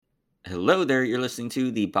Hello there, you're listening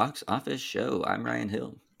to the Box Office Show. I'm Ryan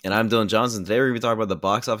Hill. And I'm Dylan Johnson. Today we're going to be talking about the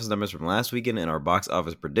box office numbers from last weekend and our box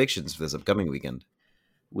office predictions for this upcoming weekend.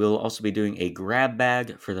 We'll also be doing a grab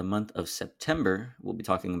bag for the month of September. We'll be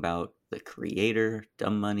talking about The Creator,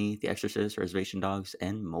 Dumb Money, The Exorcist, Reservation Dogs,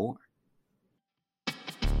 and more.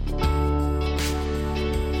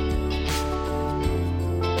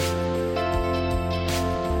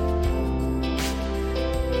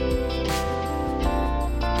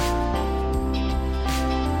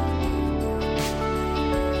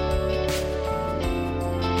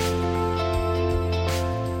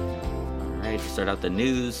 Start out the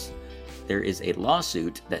news. There is a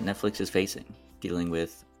lawsuit that Netflix is facing dealing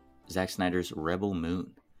with Zack Snyder's Rebel Moon.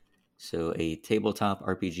 So a tabletop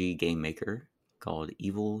RPG game maker called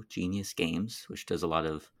Evil Genius Games, which does a lot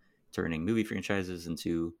of turning movie franchises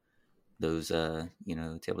into those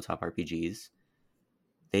tabletop RPGs.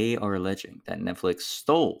 They are alleging that Netflix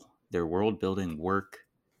stole their world building work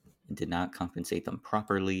and did not compensate them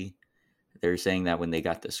properly. They're saying that when they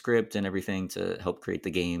got the script and everything to help create the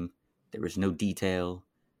game, there was no detail.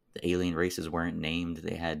 The alien races weren't named.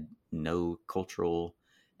 They had no cultural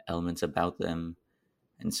elements about them.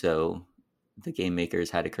 And so the game makers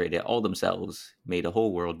had to create it all themselves, made a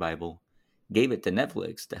whole world Bible, gave it to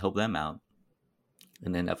Netflix to help them out.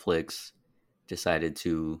 And then Netflix decided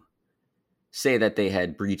to say that they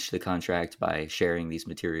had breached the contract by sharing these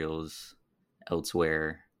materials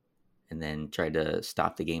elsewhere and then tried to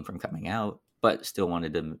stop the game from coming out, but still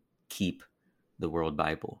wanted to keep the world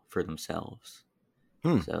Bible for themselves.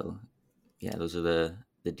 So yeah, those are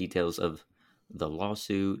the details of the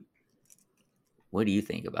lawsuit. What do you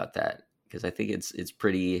think about that? Because I think it's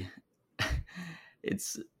pretty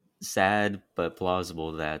it's sad but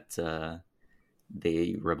plausible that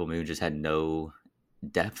the Rebel Moon just had no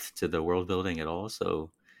depth to the world building at all, so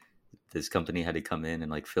this company had to come in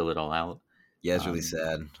and like fill it all out. Yeah, it's really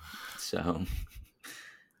sad. So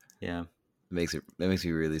yeah, that makes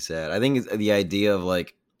me really sad. I think it's the idea of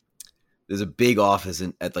like there's a big office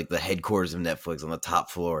at like the headquarters of Netflix on the top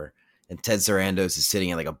floor, and Ted Sarandos is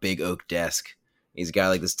sitting at like a big oak desk. He's got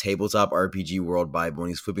like this tabletop RPG world Bible, and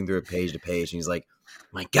he's flipping through it page to page, and he's like,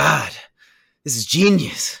 "My God, this is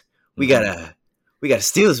genius. We gotta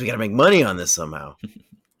steal this. We gotta make money on this somehow."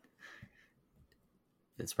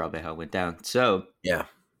 That's probably how it went down. So yeah,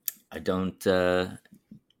 I don't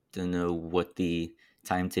know what the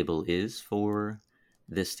timetable is for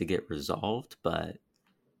this to get resolved, but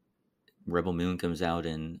Rebel Moon comes out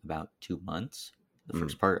in about 2 months, the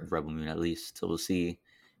first part of Rebel Moon at least, so we'll see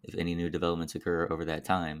if any new developments occur over that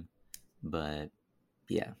time. But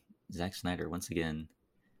yeah, Zack Snyder, once again,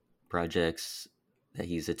 projects that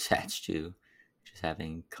he's attached to just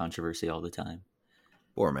having controversy all the time.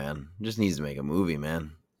 Poor man, just needs to make a movie,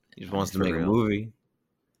 man. He just wants to make real. a movie.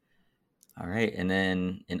 All right, and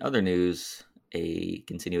then in other news, a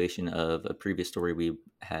continuation of a previous story we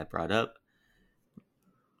had brought up.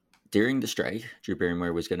 During the strike, Drew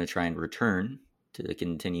Barrymore was going to try and return to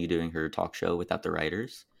continue doing her talk show without the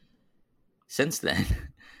writers. Since then,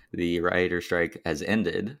 the writer strike has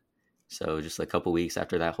ended, so just a couple weeks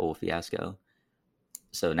after that whole fiasco.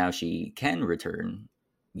 So now she can return,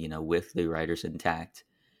 with the writers intact,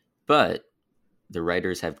 but the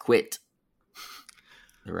writers have quit.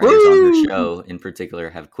 The writers on her show in particular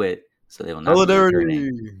have quit, so they will not be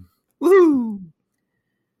returning. Woo!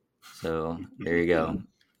 So there you go.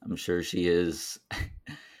 I'm sure she is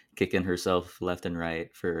kicking herself left and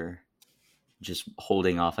right for just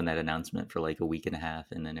holding off on that announcement for like a week and a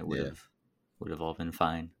half, and then it would have all been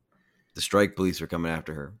fine. The strike police are coming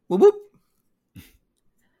after her. Whoop whoop.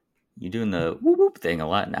 You're doing the whoop whoop thing a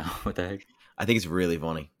lot now. What the heck? I think it's really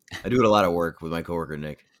funny. I do it a lot of work with my coworker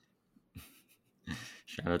Nick.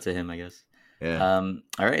 Shout out to him, I guess. Yeah.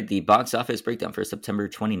 All right, the box office breakdown for September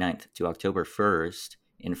 29th to October 1st.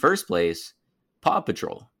 In first place, Paw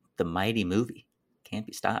Patrol, the mighty movie, can't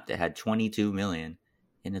be stopped. It had 22 million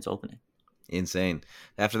in its opening. Insane.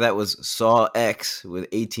 After that was Saw X with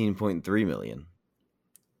 18.3 million.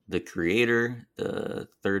 The Creator, the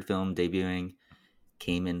third film debuting,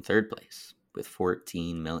 came in third place with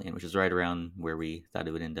 14 million, which is right around where we thought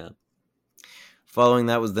it would end up. Following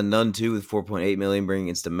that was The Nun 2 with 4.8 million, bringing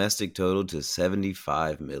its domestic total to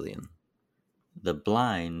 75 million. The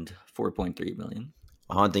Blind, 4.3 million.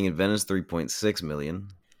 A Haunting in Venice, 3.6 million.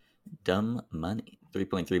 Dumb Money,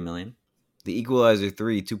 3.3 million. The Equalizer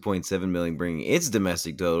 3, 2.7 million, bringing its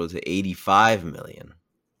domestic total to 85 million.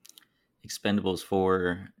 Expendables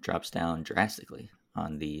 4 drops down drastically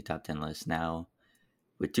on the top 10 list now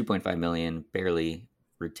with 2.5 million, barely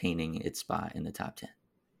retaining its spot in the top 10.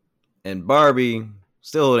 And Barbie,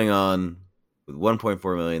 still holding on with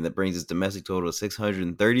 1.4 million. That brings its domestic total to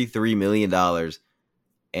 $633 million,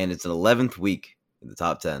 and it's an 11th week in the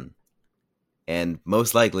top 10, and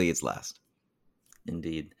most likely it's last.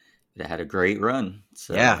 Indeed. It had a great run.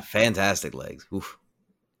 So Yeah, fantastic legs. Oof.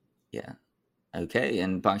 yeah. Okay,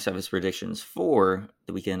 and box office predictions for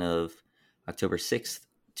the weekend of October 6th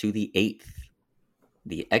to the 8th.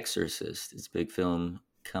 The Exorcist is a big film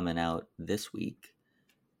coming out this week.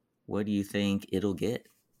 What do you think it'll get?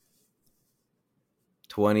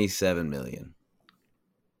 27 million.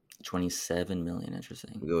 27 million.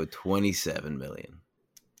 Interesting. We go with 27 million.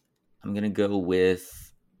 I'm going to go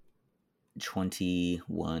with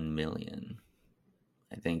 21 million.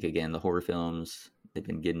 I think, again, the horror films, they've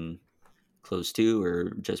been getting close to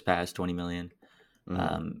or just past 20 million.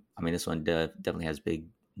 Mm-hmm. I mean, this one definitely has big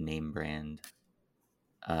name brand.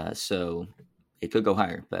 So it could go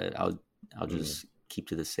higher, but I'll just keep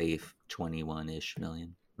to the safe 21-ish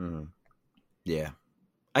million. Mm-hmm. Yeah,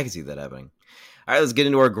 I can see that happening. All right, let's get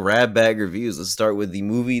into our grab bag reviews. Let's start with the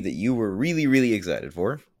movie that you were really, really excited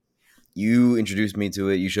for. You introduced me to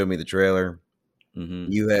it. You showed me the trailer.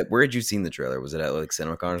 Mm-hmm. Where had you seen the trailer? Was it at like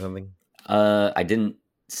CinemaCon or something? I didn't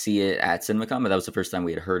see it at CinemaCon, but that was the first time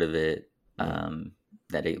we had heard of it.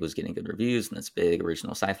 That it was getting good reviews, and that's big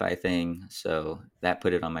original sci-fi thing. So that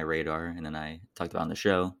put it on my radar, and then I talked about it on the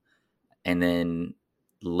show. And then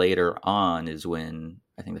later on is when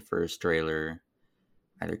I think the first trailer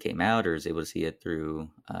either came out or was able to see it through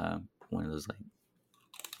one of those like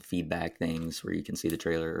feedback things where you can see the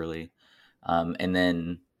trailer early. And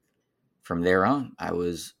then from there on, I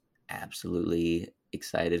was absolutely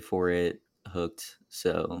excited for it, hooked.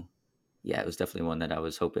 So yeah, it was definitely one that I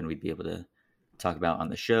was hoping we'd be able to talk about on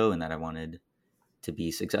the show, and that I wanted to be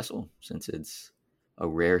successful, since it's a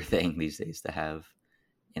rare thing these days to have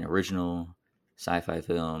an original sci-fi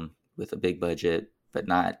film with a big budget, but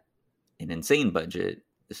not an insane budget.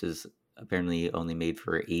 This is apparently only made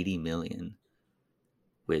for 80 million,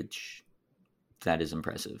 which that is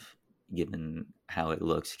impressive given how it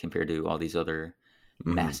looks compared to all these other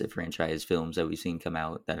massive franchise films that we've seen come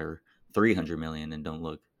out that are 300 million and don't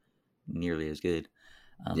look nearly as good.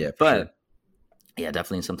 Yeah, but sure. Yeah,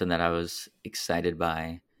 definitely something that I was excited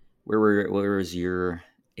by. Where was your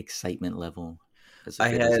excitement level as the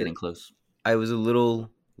trailer was getting close? I was a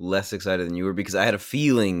little less excited than you were because I had a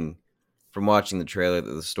feeling from watching the trailer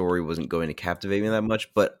that the story wasn't going to captivate me that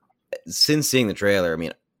much. But since seeing the trailer, I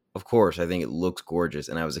mean, of course, I think it looks gorgeous,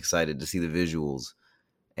 and I was excited to see the visuals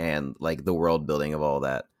and like the world building of all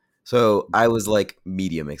that. So I was like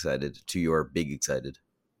medium excited to your big excited.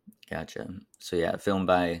 Gotcha. So yeah, filmed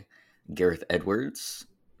by Gareth Edwards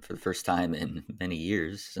for the first time in many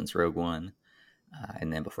years since Rogue One.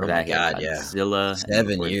 And then before that, he had Godzilla.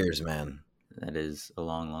 7 years, man. That is a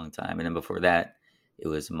long, long time. And then before that, it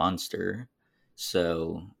was Monster.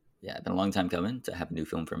 So yeah, it's been a long time coming to have a new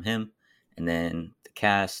film from him. And then the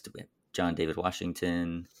cast, we have John David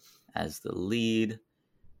Washington as the lead,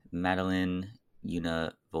 Madeline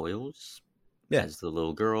Una Voiles as the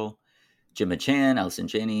little girl, Gemma Chan, Allison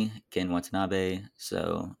Janney, Ken Watanabe.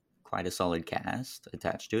 So quite a solid cast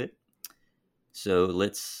attached to it. So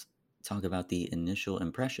let's talk about the initial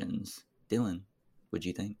impressions. Dylan, what'd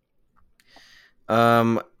you think?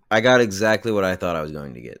 I got exactly what I thought I was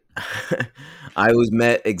going to get. I was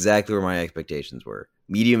met exactly where my expectations were.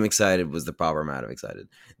 Medium excited was the proper amount of excited.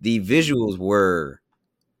 The visuals were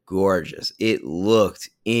gorgeous. It looked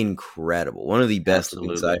incredible. One of the best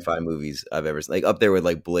looking sci-fi movies I've ever seen. Like up there with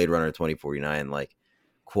like Blade Runner 2049, like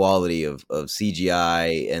quality of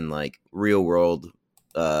CGI and like real world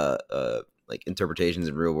like interpretations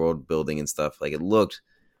and real world building and stuff. Like it looked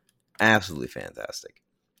absolutely fantastic.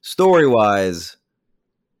 Story-wise,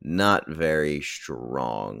 not very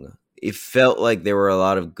strong. It felt like there were a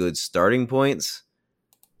lot of good starting points,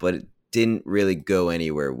 but it didn't really go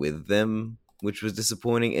anywhere with them, which was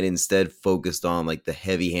disappointing, and instead focused on like the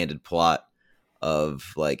heavy-handed plot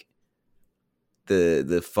of like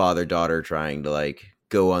the father-daughter trying to like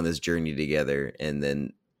go on this journey together and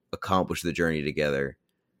then accomplish the journey together.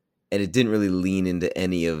 And it didn't really lean into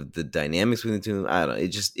any of the dynamics between the two. I don't know.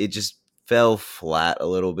 It just fell flat a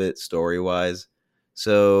little bit story-wise.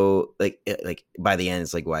 So like by the end,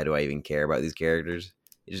 it's like, why do I even care about these characters?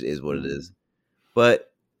 It just is what it is.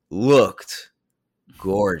 But looked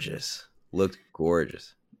gorgeous. Looked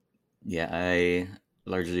gorgeous. Yeah, I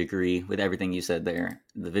largely agree with everything you said there.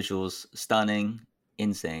 The visuals, stunning,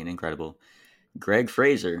 insane, incredible. Greg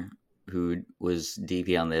Fraser, who was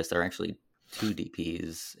DP on this, there are actually two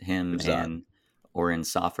DPs, him and Oren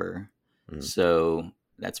Soffer. Mm-hmm. So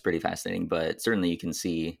that's pretty fascinating. But certainly you can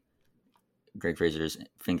see Greg Fraser's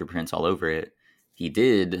fingerprints all over it. He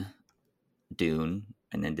did Dune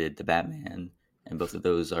and then did the Batman, and both of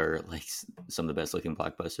those are like some of the best looking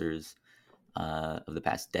blockbusters of the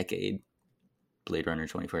past decade. Blade Runner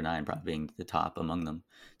 2049 probably being the top among them.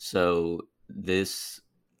 So this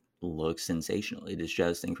looks sensational. It is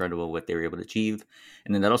just incredible what they were able to achieve,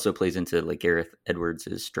 and then that also plays into like Gareth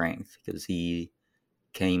Edwards' strength because he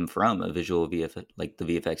came from a visual VFX, like the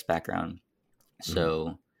VFX background.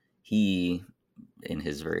 So he, in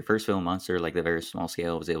his very first film, Monster, like the very small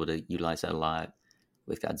scale, was able to utilize that a lot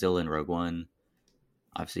with Godzilla and Rogue One.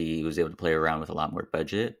 Obviously, he was able to play around with a lot more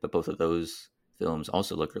budget, but both of those films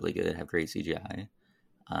also look really good, have great CGI.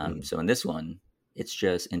 So in this one, it's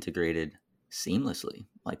just integrated seamlessly.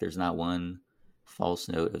 Like there's not one false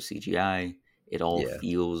note of CGI. It all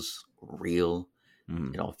feels real.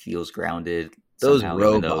 It all feels grounded. Those somehow,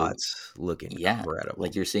 robots look incredible.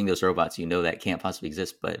 Like you're seeing those robots, you know that can't possibly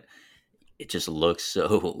exist, but it just looks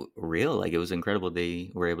so real. Like it was incredible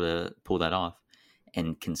they were able to pull that off,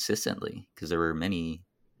 and consistently, because there were many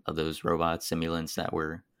of those robot simulants that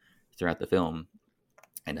were throughout the film,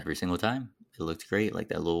 and every single time it looked great. Like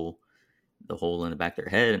the hole in the back of their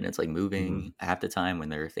head, and it's like moving half the time when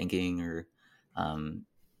they're thinking or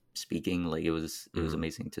speaking. Like it was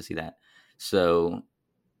amazing to see that. So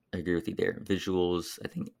I agree with you there. Visuals, I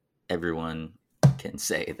think everyone can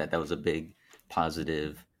say that was a big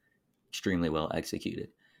positive, extremely well executed.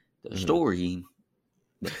 The story,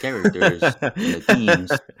 the characters, the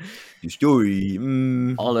themes, the story,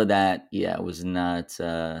 all of that, was not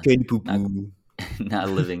not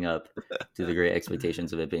living up to the great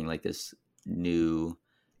expectations of it being like this new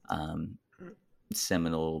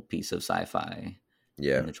seminal piece of sci-fi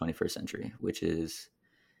in the 21st century, which is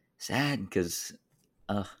sad because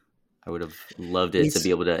I would have loved it to be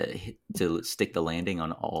able to stick the landing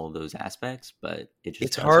on all those aspects, but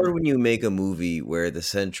it's hard when you make a movie where the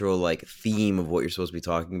central like theme of what you're supposed to be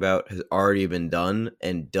talking about has already been done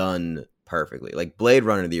and done perfectly. Like Blade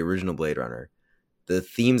Runner, the original Blade Runner, the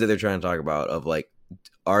themes that they're trying to talk about of like,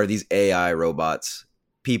 are these AI robots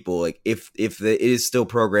people? Like if it is still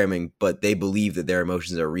programming, but they believe that their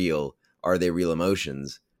emotions are real, are they real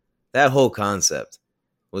emotions? That whole concept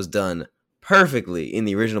was done perfectly in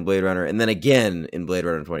the original Blade Runner, and then again in Blade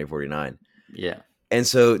Runner 2049. Yeah. And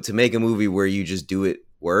so to make a movie where you just do it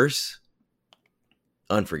worse,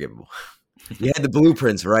 unforgivable. You had the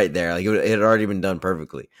blueprints right there. Like it had already been done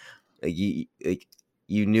perfectly. Like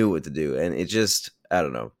you knew what to do, and it just, I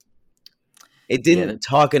don't know. It didn't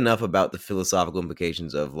talk enough about the philosophical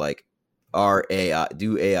implications of like,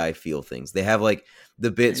 do AI feel things? They have like the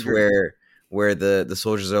bits where the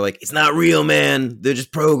soldiers are like, it's not real, man. They're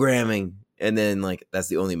just programming. And then like, that's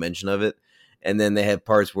the only mention of it. And then they have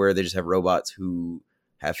parts where they just have robots who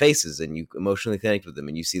have faces and you emotionally connect with them.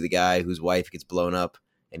 And you see the guy whose wife gets blown up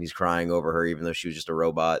and he's crying over her, even though she was just a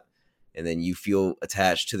robot. And then you feel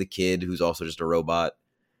attached to the kid who's also just a robot.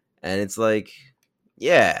 And it's like,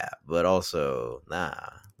 yeah, but also, nah.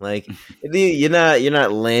 Like you're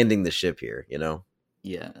not landing the ship here, you know?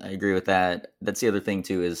 Yeah, I agree with that. That's the other thing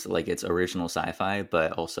too, is like it's original sci-fi,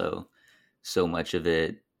 but also so much of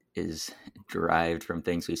it is derived from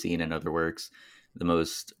things we've seen in other works. The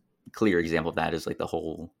most clear example of that is like the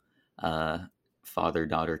whole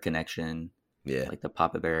father-daughter connection. Yeah. Like the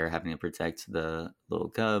Papa Bear having to protect the little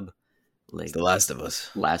cub. Like it's The Last of Us.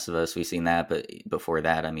 Last of Us, we've seen that, but before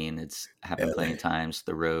that, I mean, it's happened plenty of times.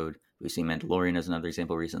 The Road, we've seen Mandalorian as another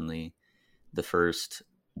example recently. The first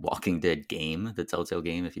Walking Dead game, the Telltale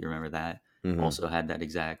game, if you remember that, also had that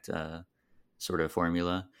exact sort of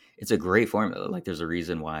formula. It's a great formula. Like there's a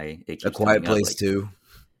reason why it keeps A Quiet Place like, too.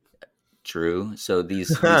 True. So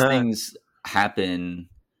these things happen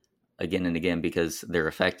again and again because they're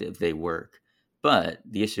effective. They work. But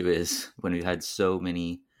the issue is when we've had so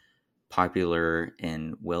many popular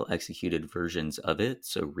and well executed versions of it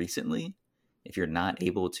so recently, if you're not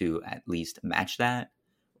able to at least match that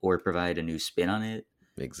or provide a new spin on it,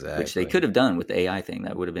 exactly, which they could have done with the AI thing,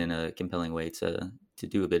 that would have been a compelling way to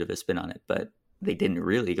do a bit of a spin on it, but they didn't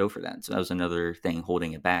really go for that. So that was another thing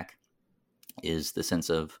holding it back, is the sense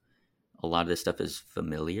of a lot of this stuff is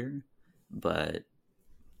familiar, but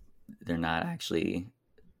they're not actually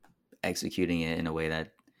executing it in a way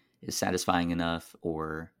that is satisfying enough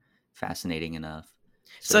or fascinating enough.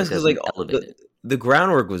 So because like the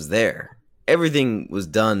groundwork was there, everything was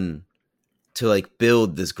done to like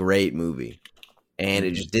build this great movie, and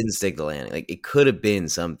it just didn't stick the landing. Like it could have been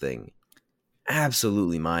something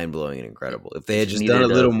absolutely mind-blowing and incredible if they had just done a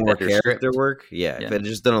little more character work. Yeah, if they had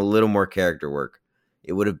just done a little more character work,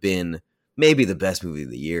 it would have been maybe the best movie of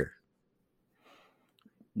the year.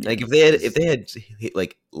 Like if they had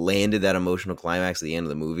like landed that emotional climax at the end of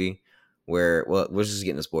the movie where, well, we're just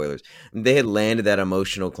getting to spoilers. They had landed that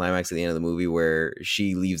emotional climax at the end of the movie where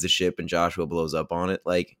she leaves the ship and Joshua blows up on it.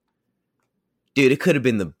 Like, dude, it could have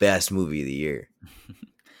been the best movie of the year.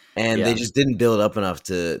 And they Yeah, just didn't build up enough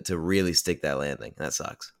to really stick that landing. That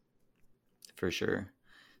sucks. for sure.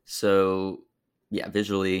 So yeah,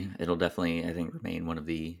 visually, it'll definitely, I think, remain one of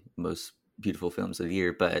the most beautiful films of the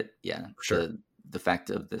year. But yeah, For sure. the fact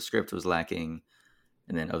of the script was lacking,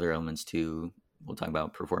 and then other elements too. We'll talk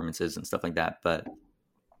about performances and stuff like that. But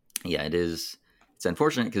yeah, it's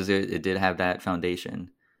unfortunate because it did have that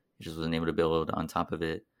foundation. It just wasn't able to build on top of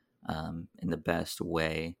it in the best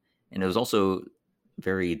way. And it was also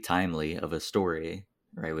very timely of a story,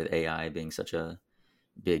 right? With AI being such a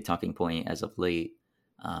big talking point as of late.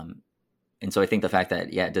 Um, and so I think the fact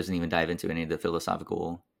that, yeah, it doesn't even dive into any of the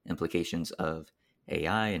philosophical implications of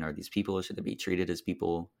AI, and are these people, should they be treated as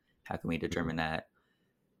people? How can we determine that?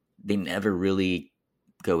 They never really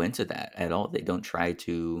go into that at all. They don't try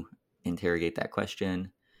to interrogate that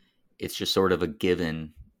question. It's just sort of a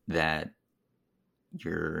given that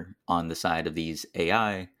you're on the side of these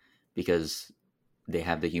AI because they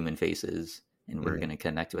have the human faces and we're Mhm. going to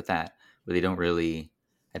connect with that. But they don't really,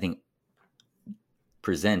 I think,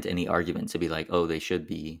 present any argument to be like, oh, they should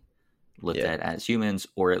be looked Yeah. at as humans,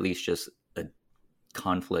 or at least just a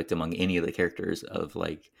conflict among any of the characters of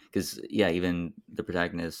like, because yeah, even the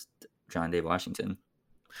protagonist, John Dave Washington,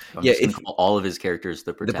 I'm Yeah. just going to call all of his characters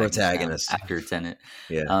the The protagonist now protagonist. after Tenet.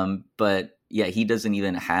 Yeah. But yeah, he doesn't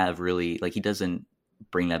even have really, like, he doesn't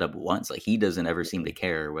bring that up once. Like, he doesn't ever seem to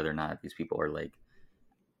care whether or not these people are like,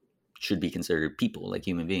 should be considered people, like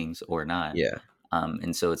human beings or not. Yeah.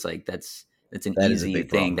 And so it's like, that's an That is a easy big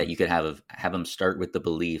thing that problem. you could have them start with the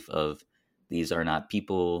belief of these are not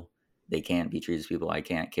people. They can't be treated as people. I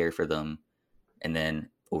can't care for them. And then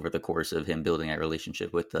over the course of him building that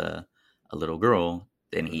relationship with a little girl,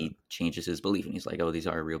 then Mhm. he changes his belief and he's like, oh, these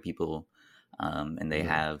are real people. And they Mhm.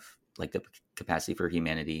 have like the capacity for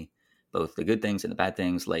humanity, both the good things and the bad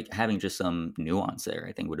things. Like having just some nuance there,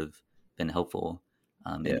 I think would have been helpful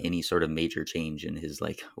in Yeah. any sort of major change in his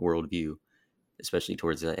like worldview, especially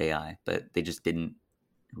towards the AI. But they just didn't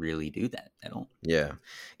really do that at all. Yeah.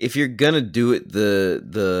 If you're gonna do it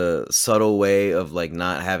the subtle way of like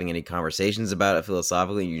not having any conversations about it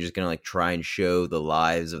philosophically, you're just gonna like try and show the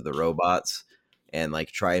lives of the robots and like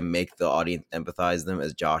try and make the audience empathize them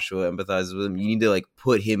as Joshua empathizes with them. You need to like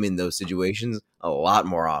put him in those situations a lot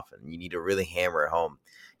more often. You need to really hammer it home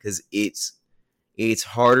because it's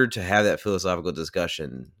harder to have that philosophical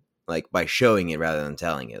discussion like by showing it rather than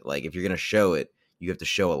telling it. Like if you're gonna show it, you have to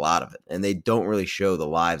show a lot of it. And they don't really show the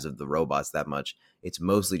lives of the robots that much. It's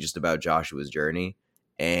mostly just about Joshua's journey.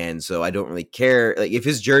 And so I don't really care. Like if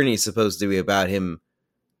his journey is supposed to be about him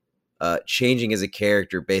changing as a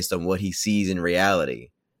character based on what he sees in reality,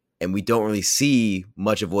 and we don't really see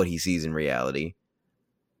much of what he sees in reality,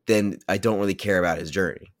 then I don't really care about his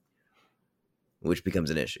journey, which becomes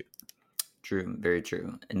an issue. True, very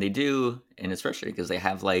true. And they do, and it's frustrating because they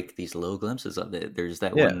have like these little glimpses of it. There's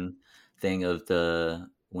that Yeah. one thing of the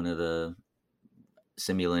one of the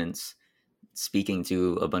simulants speaking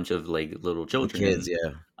to a bunch of like little The kids, children.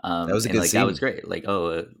 yeah. That was a And good like that was scene. great. Like,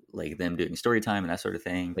 oh, like them doing story time and that sort of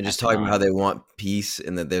thing, And just passing talking about how on. they want peace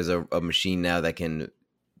and that there's a machine now that can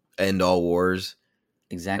end all wars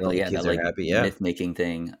and all Exactly. the Yeah, kids that are like happy. Yeah. myth making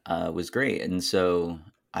thing was great. And so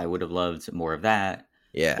I would have loved more of that,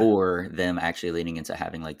 Yeah. or them actually leaning into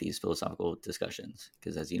having like these philosophical discussions.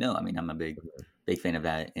 Because as you know, I mean, I'm a big fan of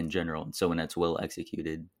that in general. And so when that's well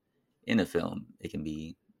executed in a film, it can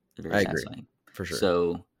be very I agree. satisfying. For sure.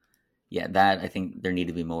 So yeah, that I think there need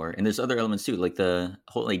to be more. And there's other elements too, like the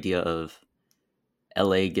whole idea of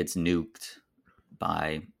LA gets nuked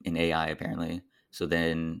by an AI apparently. So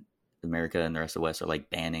then America and the rest of the West are like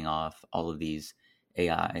banning off all of these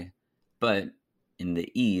AI. But in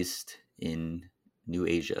the East, in New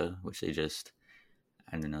Asia, which they just,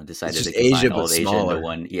 I don't know, It's decided just to Asia, combine but all of Asia into smaller.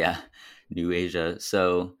 one, yeah, New Asia.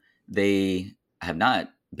 So they have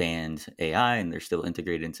not banned AI and they're still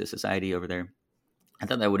integrated into society over there. I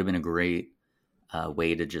thought that would have been a great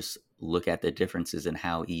way to just look at the differences in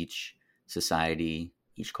how each society,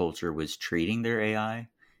 each culture was treating their AI,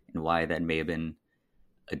 and why that may have been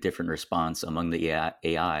a different response among the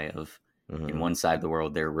AI of in Hmm. one side of the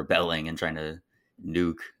world they're rebelling and trying to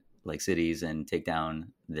nuke like cities and take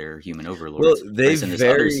down their human Well, overlords, they whereas in this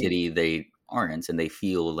other very, city they aren't and they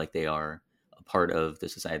feel like they are a part of the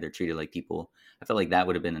society. They're treated like people. I felt like that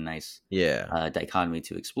would have been a nice yeah. dichotomy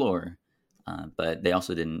to explore, but they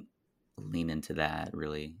also didn't lean into that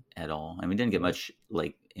really at all. I mean, didn't get much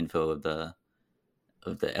like info of the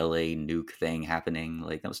LA nuke thing happening.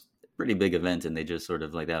 Like that was pretty big event, and they just sort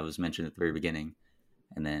of like that was mentioned at the very beginning,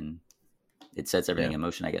 and then it sets everything Yeah. in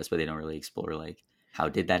motion, I guess. But they don't really explore like how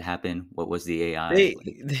did that happen? What was the AI? They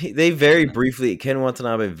Like, they very briefly, Ken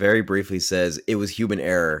Watanabe very briefly says it was human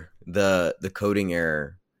error, the coding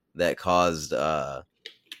error that caused the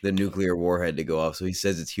nuclear warhead to go off. So he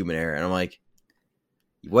says it's human error, and I'm like,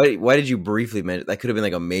 why did you briefly mention that? Could have been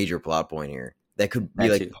like a major plot point here. That could be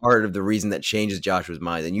that like too. part of the reason that changes Joshua's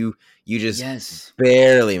mind, and you just Yes,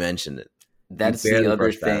 barely mentioned it. that's the barely other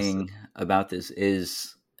brushed past it. thing about this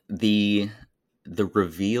is the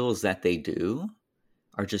reveals that they do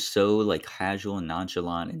are just so like casual and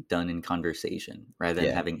nonchalant and done in conversation rather than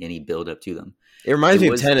Yeah. having any build up to them. It reminds It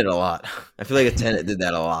me was- of Tenet a lot. I feel like a Tenet did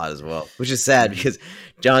that a lot as well, which is sad Mhm. because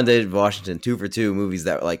John David Washington, 2 for 2 movies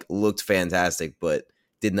that like looked fantastic, but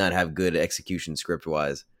did not have good execution script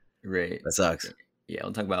wise. Right. That sucks. Yeah,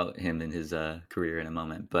 I'll talk about him and his career in a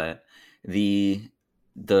moment. But the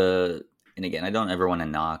and again, I don't ever want to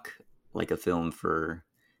knock like a film for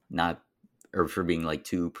not or for being like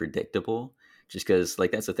too predictable, just because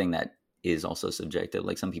like that's the thing that is also subjective.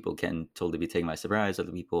 Like some people can totally be taken by surprise,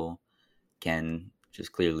 other people can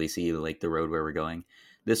just clearly see like the road where we're going.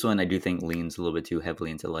 This one I do think leans a little bit too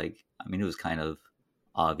heavily into like I mean it was kind of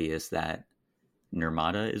obvious that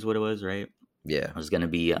Nirmata is what it was, right? Yeah. It was going to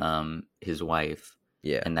be his wife,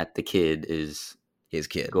 Yeah. and that the kid is His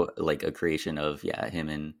kid. like a creation of him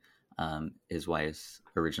and his wife's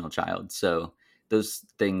original child. So those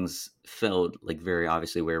things felt like very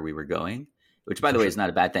obviously where we were going, which by the way is not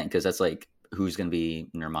a bad thing because that's like who's going to be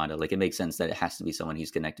Nirmata. Like it makes sense that it has to be someone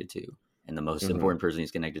he's connected to, and the most Mhm. important person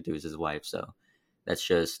he's connected to is his wife. So that's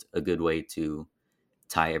just a good way to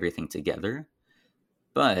tie everything together.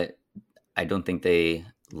 But I don't think they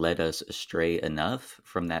led us astray enough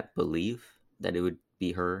from that belief that it would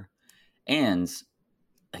be her. And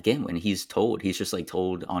again, when he's told, he's just like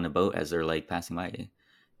told on a boat as they're like passing by.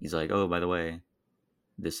 He's like, "Oh, by the way,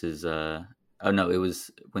 this is oh no, it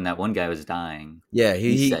was when that one guy was dying. Yeah,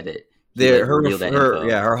 He said it. He there like revealed that info.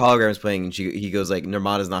 her hologram's playing, and he goes like,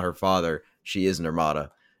 Nirmata's not her father, she is Nirmata.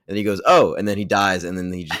 And he goes, oh, and then he dies, and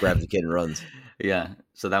then he just grabs the kid and runs. Yeah.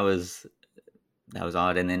 So that was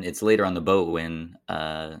odd. And then it's later on the boat when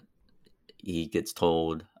he gets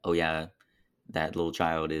told, "Oh yeah, that little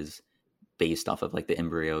child is based off of like the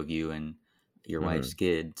embryo of you and your Mhm. wife's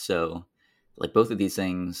kid." So like both of these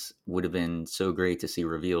things would have been so great to see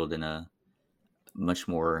revealed in a much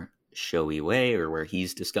more showy way, or where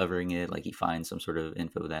he's discovering it, like he finds some sort of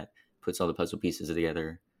info that puts all the puzzle pieces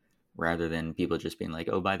together, rather than people just being like,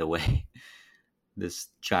 "Oh, by the way, this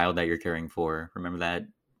child that you're caring for, remember that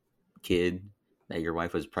kid that your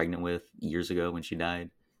wife was pregnant with years ago when she died?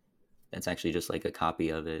 That's actually just like a copy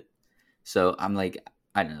of it." So I'm like,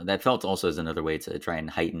 I don't know. That felt also as another way to try and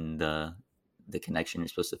heighten the connection you're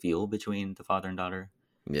supposed to feel between the father and daughter.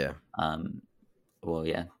 Yeah. Well,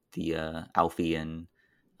 yeah, the Alfie and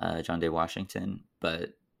John Day Washington,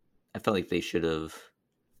 but I felt like they should have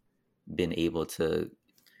been able to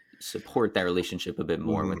support that relationship a bit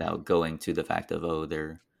more without going to the fact of, oh,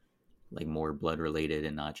 they're like more blood related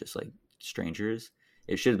and not just like strangers.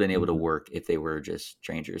 It should have been able to work if they were just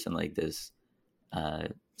strangers and like this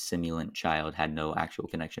simulant child had no actual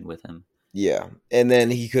connection with him. Yeah, and then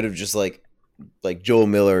he could have just like Joel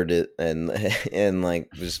Miller did, and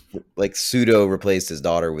like just like pseudo replaced his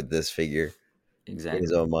daughter with this figure Exactly. in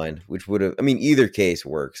his own mind, which would have. I mean, either case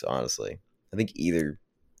works. Honestly, I think either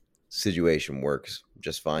situation works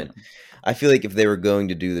just fine. Yeah. I feel like if they were going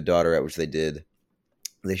to do the daughter at which they did,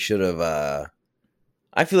 they should have.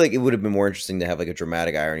 I feel like it would have been more interesting to have like a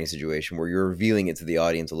dramatic irony situation where you're revealing it to the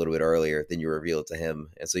audience a little bit earlier than you reveal it to him,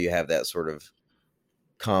 and so you have that sort of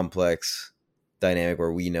complex dynamic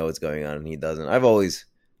where we know what's going on and he doesn't. I've always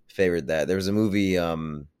favored that. There was a movie,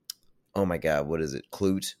 oh my god, what is it?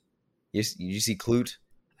 Clute. You see Clute?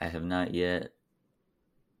 I have not yet.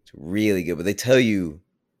 It's really good, but they tell you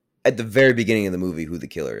at the very beginning of the movie who the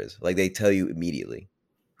killer is. Like they tell you immediately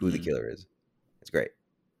who the killer is. It's great.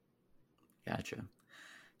 Gotcha.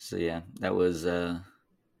 So yeah, that was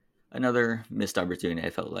another missed opportunity, I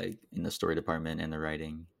felt like, in the story department and the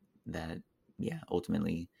writing that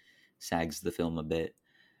ultimately sags the film a bit.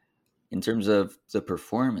 In terms of the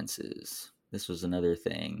performances, this was another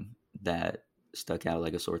thing that stuck out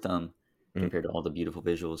like a sore thumb compared to all the beautiful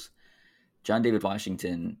visuals. John David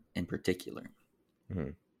Washington in particular.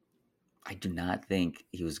 I do not think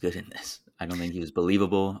he was good in this. I don't think he was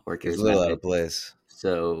believable or charismatic. He's a little out of place.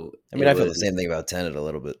 So I mean, I feel the same thing about Tenet a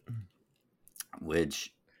little bit.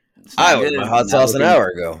 Which I was my hot sauce an hour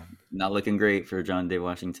ago. Not looking great for John Day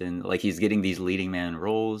Washington. Like he's getting these leading man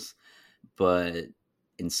roles, but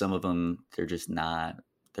in some of them they're just not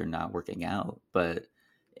they're not working out. But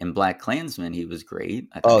in Black Klansman, he was great.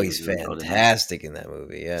 I thought Oh, he he's was really well in that. fantastic in that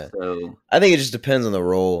movie. Yeah. So I think it just depends on the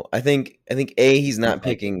role. I think he's not exactly.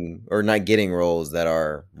 picking or not getting roles that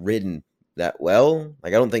are written that well.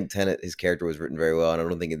 Like I don't think Tenet his character was written very well, and I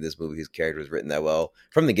don't think in this movie his character was written that well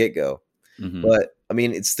from the get go. Hmm. But I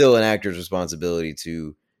mean, it's still an actor's responsibility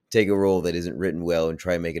to take a role that isn't written well and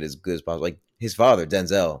try and make it as good as possible. Like his father,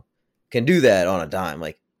 Denzel, can do that on a dime.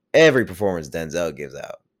 Like every performance Denzel gives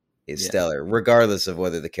out is Yeah. stellar, regardless of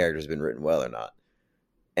whether the character's been written well or not.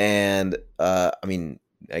 And I mean,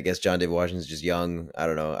 I guess John David Washington's just young. I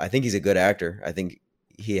don't know. I think he's a good actor. I think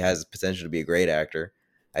he has potential to be a great actor.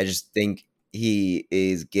 I just think he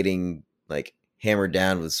is getting like hammered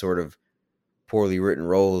down with sort of poorly written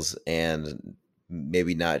roles and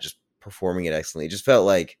maybe not just performing it excellently. It just felt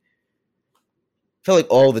like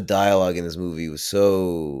all the dialogue in this movie was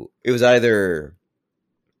so it was either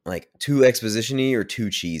like too exposition-y or too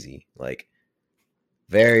cheesy. Like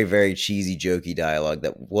very, very cheesy, jokey dialogue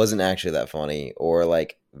that wasn't actually that funny, or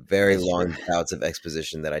like very That's true. long bouts of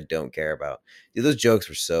exposition that I don't care about. Dude, those jokes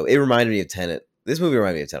were so. It reminded me of Tenet. This movie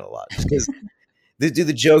reminded me of Tenet a lot, just because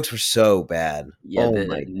the jokes were so bad. Yeah, Oh the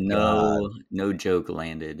my god, no joke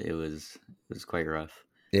landed. It was quite rough.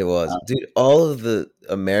 it was, Uh, dude. All of the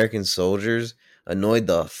American soldiers annoyed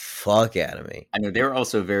the fuck out of me. I know they were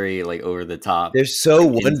also very like over the top, They're so like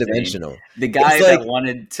one insane. dimensional. The It's guy like, that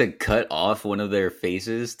wanted to cut off one of their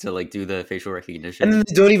faces to like do the facial and then recognition.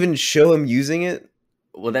 they don't even show him using it.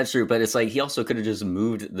 Well, that's true, but it's like he also could have just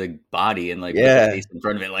moved the body and like put the Yeah, face in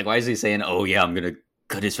front of it. Like, why is he saying, "Oh yeah, I'm gonna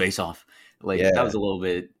cut his face off"? Like that yeah, was a little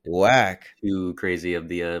bit whack. too crazy of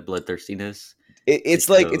the bloodthirstiness to It's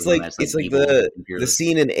like show them as like it's like evil the imperialists.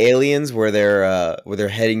 scene in Aliens where they're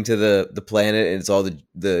heading to the planet and it's all the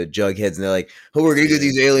jugheads and they're like, oh, we're gonna get Yeah,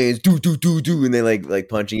 these aliens, do, and they like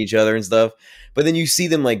punching each other and stuff. But then you see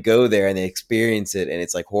them like go there and they experience it and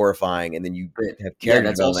it's like horrifying, and then you but have yeah, character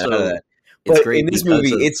that's development out of also that. it's But in great this because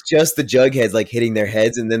movie, of it's just the jugheads like hitting their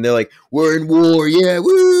heads, and then they're like, "We're in war, yeah,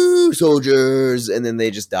 woo, soldiers," and then they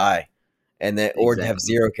just die, and then or have exactly.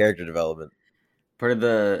 zero character development. Part of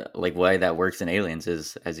the like why that works in Aliens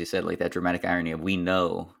is, as you said, like that dramatic irony of we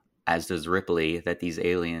know, as does Ripley, that these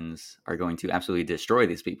aliens are going to absolutely destroy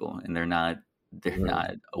these people, and they're Mhm.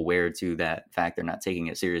 not aware to that fact. They're not taking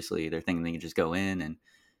it seriously. They're thinking they can just go in and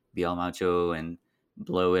be all macho and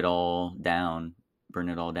blow it all down, burn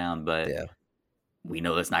it all down. But Yeah. we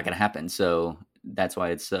know that's not going to happen. So that's why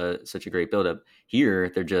it's such a great buildup. Here,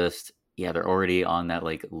 they're just yeah, they're already on that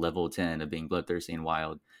like level 10 of being bloodthirsty and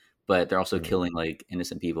wild, but they're also Mhm. killing like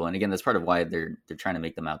innocent people. And again, that's part of why they're trying to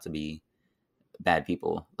make them out to be bad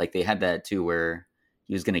people. Like they had that too, where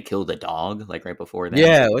he was going to kill the dog like right before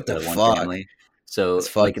them to Yeah, get what the the one fuck? family. So That's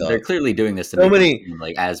like fucked they're up. clearly doing this to So make them many seem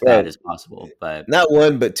like as bad bro, as possible. But not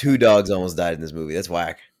one, but 2 dogs almost died in this movie. That's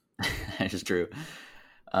whack. that is true.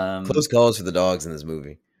 Close Um, calls for the dogs in this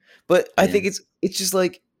movie. But I yeah, think it's just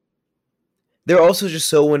like they're also just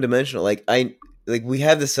so one-dimensional. Like we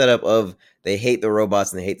have the setup of they hate the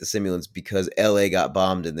robots and they hate the simulants because LA got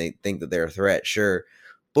bombed and they think that they're a threat, sure.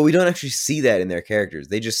 But we don't actually see that in their characters.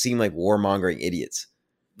 They just seem like warmongering idiots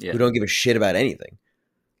who yeah, don't give a shit about anything.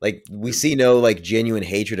 Like we true. see no like genuine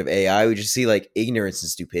hatred of AI. We just see like ignorance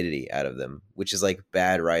and stupidity out of them, which is like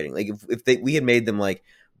bad writing. Like if they we had made them like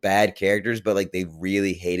bad characters, but like they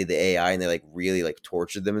really hated the AI and they like really like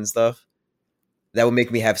tortured them and stuff, that would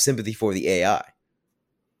make me have sympathy for the AI. Yeah.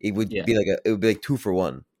 It would be like 2 for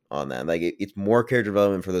 1 on that. Like it's more character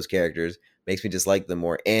development for those characters, makes me dislike them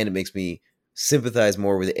more, and it makes me sympathize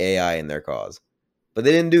more with the AI and their cause. But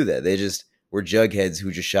they didn't do that. They just were jugheads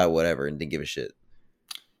who just shot whatever and didn't give a shit.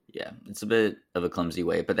 Yeah, it's a bit of a clumsy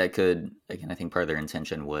way, but that could again, I think part of their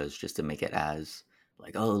intention was just to make it as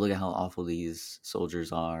like, oh, look at how awful these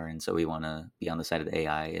soldiers are, and so we want to be on the side of the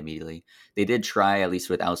AI immediately. They did try, at least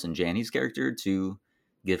with Alison Janney's character, to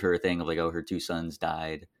give her a thing of like, oh, her two sons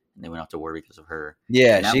died, and they went off to war because of her,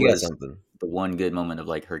 Yeah, and that she got was something. the one good moment of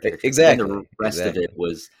like her character. But then the Exactly. rest of it Exactly.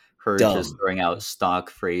 was her just Dumb. throwing out stock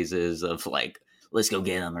phrases of like, let's go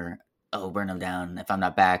get them, or oh, burn them down if I'm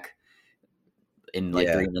not back in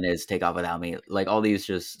like Yeah. 3 minutes, take off without me. Like all these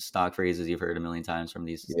just stock phrases you've heard a million times from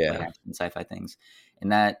these like Yeah. action sci-fi things,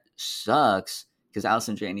 and that sucks because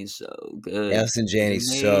Allison Janney's so good. Allison She's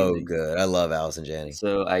Janney's so amazing. good. I love Allison Janney.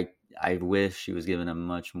 So I wish she was given a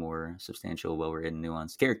much more substantial, well written,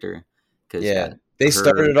 nuanced character because Yeah. yeah, They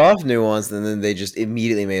started her it off nuanced and then they just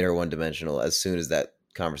immediately made her one dimensional as soon as that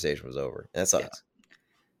conversation was over. That yeah. sucks.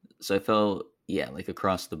 So I felt yeah like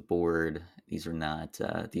across the board these are not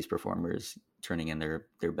these performers turning in their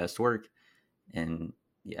best work, and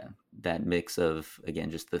yeah that mix of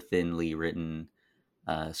again just the thinly written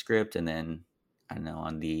script, and then I don't know,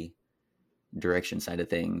 on the direction side of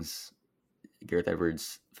things, Gareth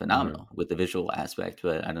Edwards Hmm. phenomenal with the visual aspect,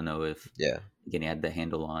 but I don't know if Yeah. again he had the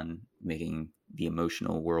handle on making the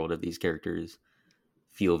emotional world of these characters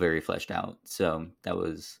feel very fleshed out. So that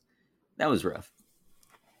was rough.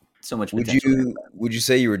 So much potential there. Would you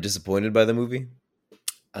say you were disappointed by the movie?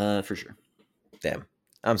 For sure. Damn.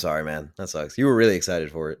 I'm sorry, man. That sucks. You were really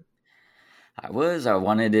excited for it. I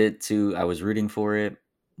wanted it to. I was rooting for it.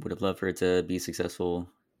 Would have loved for it to be successful,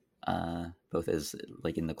 both as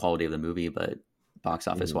like in the quality of the movie, but box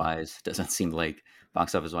office Hmm. wise, doesn't seem like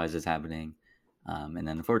box office wise is happening. And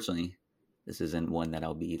then unfortunately, this isn't one that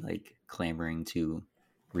I'll be like clamoring to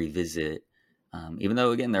revisit. Even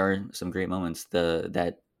though again there are some great moments.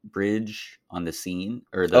 That bridge on the scene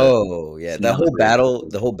or the Oh yeah, scene on the bridge.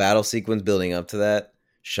 the whole battle sequence building up to that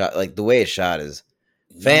shot, like the way it's shot is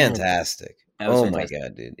Yes, fantastic. that was Oh my fantastic.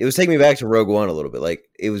 god, dude! It was taking me back to Rogue One a little bit. Like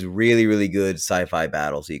it was really, really good sci-fi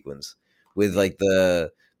battle sequence with like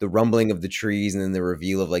the rumbling of the trees and then the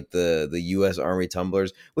reveal of like the U.S. Army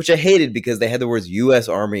tumblers, which I hated because they had the words U.S.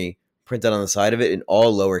 Army printed on the side of it in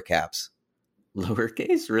all lower caps.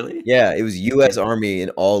 Lowercase, really? Yeah, it was U.S. Army in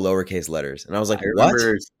all lowercase letters, and I was like, "What?"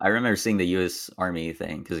 I remember seeing the U.S. Army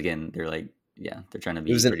thing because again, they're like, yeah, they're trying to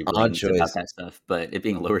It be was an pretty odd blatant about choice. that stuff, but it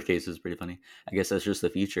being lowercase is pretty funny. I guess that's just the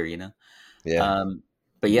future, you know. Yeah, Um,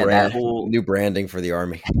 but yeah, that whole new branding for the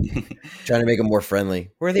Army. Trying to make them more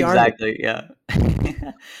friendly. We're the army. exactly, yeah.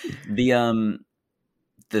 the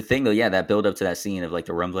the thing though, yeah, that build up to that scene of like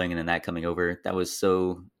the rumbling and then that coming over, that was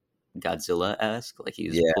so Godzilla esque. Like he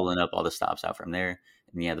was Yeah. pulling up all the stops out from there,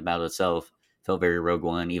 and yeah, the battle itself felt very Rogue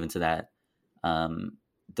One, even to that. Um,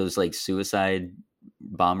 those like suicide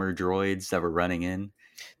bomber droids that were running in,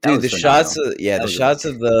 that Dude, was phenomenal. That the was the best shots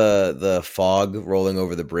part. of the fog rolling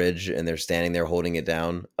over the bridge and they're standing there holding it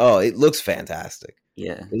down. Oh, it looks fantastic.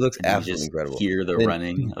 Yeah, It looks and then you absolutely just incredible. hear the And then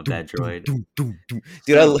running doom, of doom, that doom, droid. doom, doom, doom.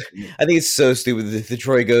 Dude, So I think it's so stupid. The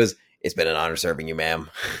Troy goes, "It's been an honor serving you, ma'am."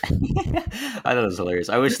 I thought it was hilarious.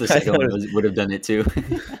 I wish the I second thought one it was, would have done it too.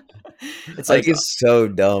 It's like like it's so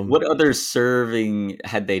dumb. what other serving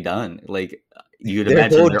had they done? Like you'd Their imagine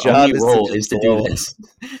whole their only job is to role just is to do blow 'em. this.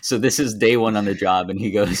 So this is day one on the job, and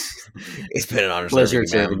he goes, It's been an honor serving "Pleasure you,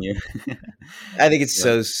 serving ma'am. you." I think it's But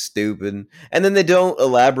so stupid. And then they don't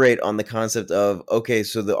elaborate on the concept of okay,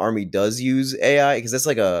 so the army does use AI because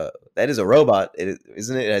that is a robot,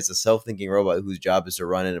 isn't it? It's a self-thinking robot whose job is to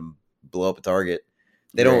run in and blow up a target.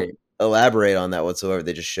 They don't right, elaborate on that whatsoever.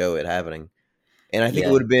 They just show it happening. And I think it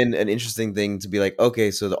yeah, would have been an interesting thing to be like,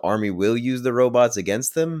 okay, so the army will use the robots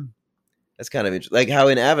against them. That's kind of interesting. Like how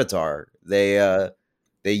in Avatar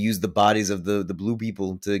they use the bodies of the blue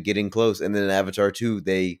people to get in close, and then in Avatar 2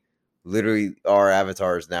 they literally are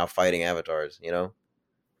avatars now fighting avatars. You know,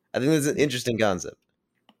 I think that's an interesting concept.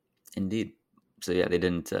 indeed. So yeah, they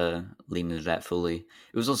didn't lean into that fully.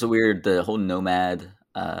 It was also weird the whole nomad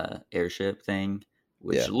airship thing,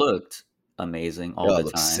 which Yeah, looked amazing all oh, the it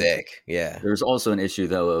looks time. sick. Yeah, There's also an issue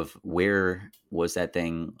though of where was that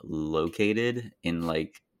thing located in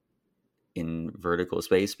like in vertical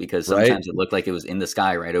space because right sometimes it looked like it was in the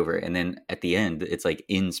sky right over it, and then at the end it's like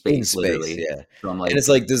in in space space. literally. Yeah, So I'm and it's like,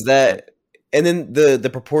 like does what? that, and then the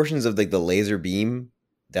proportions of like the laser beam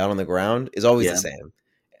down on the ground is always the Yeah, same.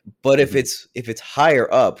 But mhm. if it's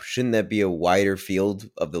higher up, shouldn't that be a wider field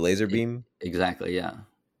of the laser E- beam exactly, yeah.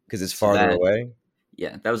 because it's So farther that away?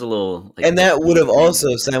 yeah, that was a little like And that would nitpicky have thing. But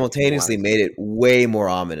also yeah, a lot simultaneously of sense. made it way more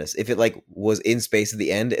ominous if it like was in space at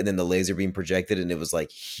the end and then the laser beam projected and it was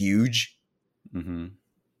like huge. Hmm.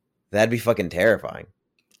 That'd be fucking terrifying.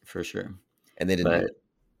 For sure. And they didn't do But it.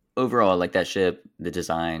 overall, like that ship, the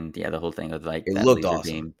design, yeah, the whole thing of like It that looked laser awesome.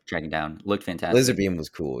 beam tracking down looked Laser fantastic. beam was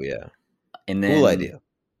cool. Yeah, And cool then idea.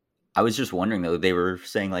 I was just wondering though, they were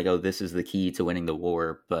saying like, oh, this is the key to winning the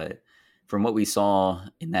war, but from what we saw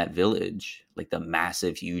in that village, like the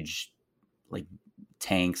massive, huge, like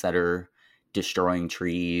tanks that are destroying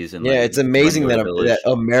trees and Yeah, like it's running amazing over the that village.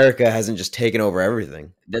 America hasn't just taken over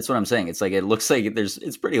everything. That's what I'm saying. It's like it looks like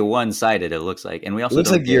it's pretty one sided. It looks like, and we It also looks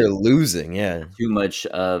don't like get you're losing. Yeah, too much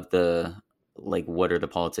of the like what are the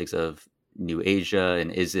politics of New Asia,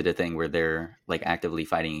 and is it a thing where they're like actively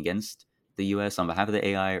fighting against the US on behalf of the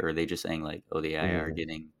AI, or are they just saying like, oh, the AI are mhm.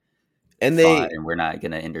 getting and fought they and we're not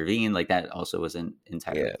going to intervene? Like that also wasn't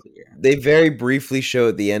yeah entirely clear. they very briefly show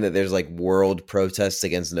at the end that there's like world protests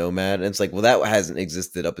against Nomad, and it's like, well, that hasn't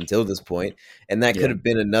existed up until this point, and that could Yeah. have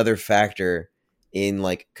been another factor in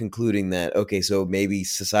like concluding that okay, so maybe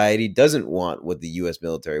society doesn't want what the U.S.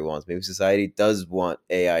 military wants. Maybe society does want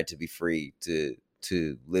AI to be free to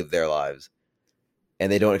live their lives,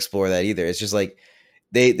 and they don't explore that either. It's just like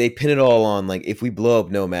they pin it all on like if we blow up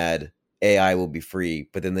Nomad, AI will be free,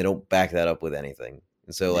 but then they don't back that up with anything.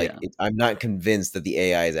 And so like Yeah. I'm not convinced that the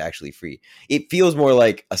AI is actually free. It feels more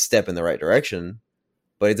like a step in the right direction,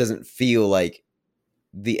 but it doesn't feel like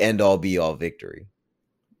the end all be all victory.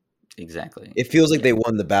 Exactly. It feels like Yeah. they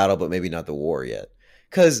won the battle, but maybe not the war yet.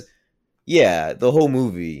 Because yeah, the whole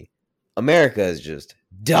movie, America is just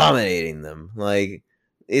dominating them. Like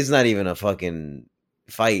it's not even a fucking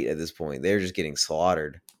fight at this point. They're just getting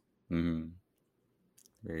slaughtered. Hmm.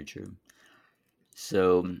 Very true.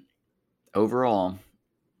 So overall,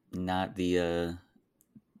 not the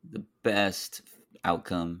best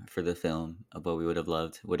outcome for the film of what we would have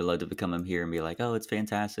loved. Would have loved to come him here and be like, "Oh, it's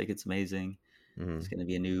fantastic! It's amazing! It's Mm-hmm. going to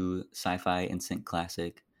be a new sci-fi instant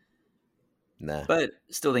classic." Nah. But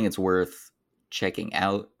still think it's worth checking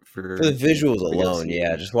out For the visuals to go alone, see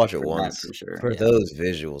yeah, just watch it for that once. for sure. For Yeah, those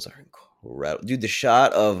visuals are incredible. Dude, the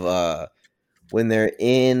shot of when they're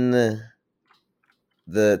in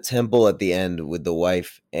the temple at the end with the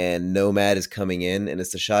wife and Nomad is coming in and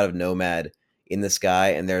it's the shot of Nomad in the sky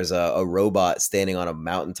and there's a robot standing on a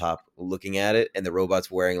mountaintop looking at it and the robot's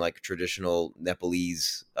wearing like traditional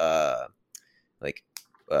Nepalese like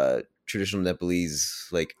traditional Nepalese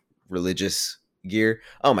like religious gear.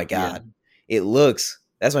 Oh my yeah, god. It looks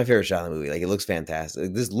that's my favorite shot in the movie. Like it looks fantastic.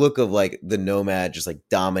 Like, this look of like the Nomad just like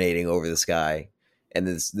dominating over the sky and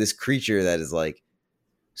this creature that is like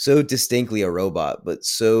so distinctly a robot, but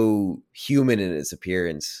so human in its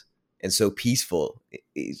appearance and so peaceful.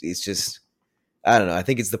 It's just, I don't know. I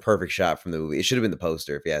think it's the perfect shot from the movie. It should have been the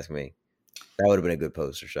poster, if you ask me. That would have been a good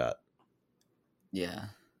poster shot. yeah.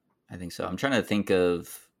 I think so. I'm trying to think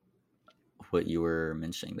of what you were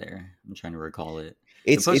mentioning there. I'm trying to recall it.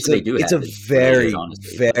 The It's poster it's they a do it's have a is really good, very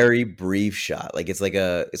honestly. But very brief shot. Like it's like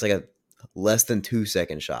a less than 2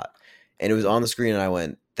 second shot, and it was on the screen, and I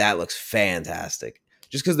went, "That looks fantastic."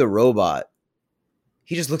 Just because the robot,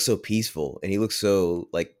 he just looks so peaceful, and he looks so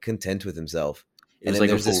like content with himself. it And was then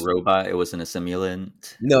like a there's full this robot. It wasn't a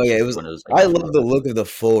simulant. It no, was yeah, it just was. one of those like I normal love the robots. look of the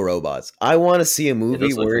full robots. I want to see a Yeah, movie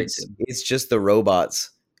those look where great it's too. it's just the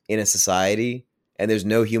robots in a society and there's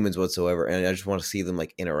no humans whatsoever, and I just want to see them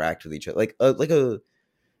like interact with each other, like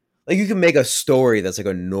you can make a story that's like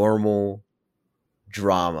a normal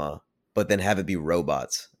drama, but then have it be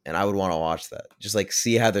robots, and I would want to watch that. Just like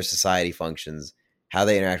see how their society functions, how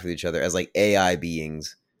they interact with each other as like AI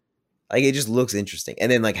beings. Like it just looks interesting,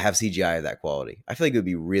 and then like have CGI of that quality. I feel like it would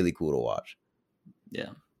be really cool to watch.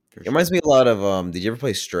 Yeah, for It reminds sure. me a lot of did you ever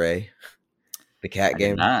play Stray, the cat I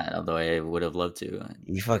did game? not, although I would have loved to.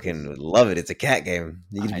 You fucking 'Cause would love it. It's a cat game.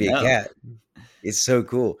 You get to I be a know. cat. It's so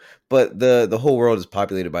cool. But the whole world is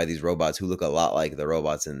populated by these robots who look a lot like the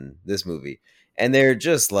robots in this movie. And they're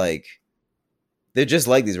just like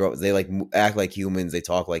these robots. They like act like humans, they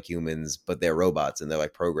talk like humans, but they're robots and they're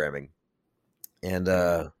like programming. And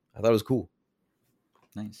Very I thought it was cool.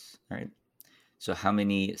 nice. All right. So, how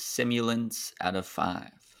many simulants out of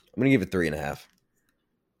 5? I'm gonna give it 3.5.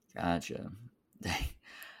 Gotcha.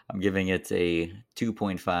 I'm giving it a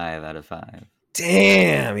 2.5 out of 5.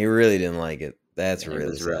 Damn, he really didn't like it. That's Yeah, it really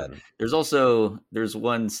was rough. sad. There's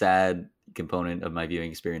one sad component of my viewing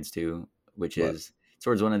experience too, which But is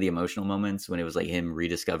towards one of the emotional moments when it was like him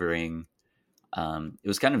rediscovering. It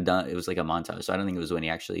was kind of done. It was like a montage, so I don't think it was when he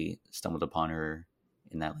actually stumbled upon her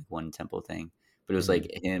in that like one temple thing, but it was mm-hmm, like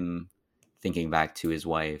him thinking back to his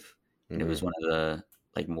wife, and it mm-hmm. was one of the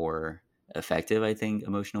like more effective, I think,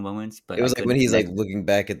 emotional moments. But It I was like when couldn't he's like connect. looking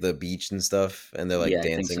back at the beach and stuff, and they're like Yeah, I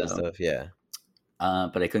think dancing and so. stuff. Yeah.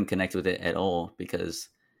 But I couldn't connect with it at all because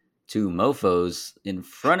two mofos in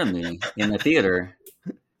front of me in the theater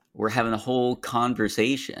were having a whole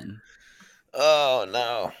conversation. Oh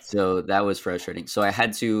no! So that was frustrating. So I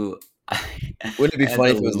had to, I Wouldn't it be had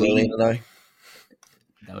funny to if it was Lillian lean. and I?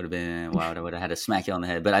 That would have been wow. I would have had to smack you on the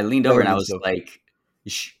head. But I leaned That over would and have I been was so like,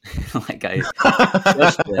 shh. Like I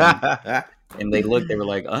shushed them, and they looked. They were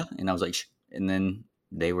like, and I was like, shh. And then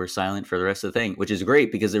they were silent for the rest of the thing, which is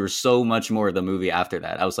great because there was so much more of the movie after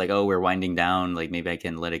that. I was like, oh, we're winding down. Like maybe I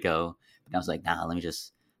can let it go. But I was like, nah, let me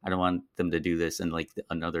just. I don't want them to do this in like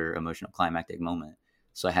another emotional climactic moment.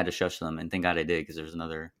 So I had to shush them, and thank God I did because there's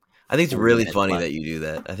another I think it's 40 really minutes funny left. that you do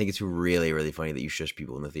that. I think it's really, really funny that you shush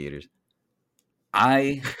people in the theaters.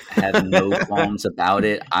 I have no qualms about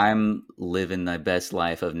it. I'm living the best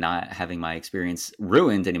life of not having my experience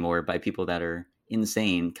ruined anymore by people that are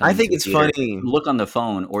insane I coming think to a it's theater funny. to look on the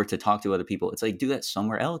phone or to talk to other people. It's like, do that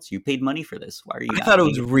somewhere else. You paid money for this. Why are you I not thought it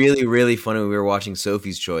paying was attention? really, really funny when we were watching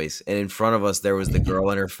Sophie's Choice, and in front of us there was the girl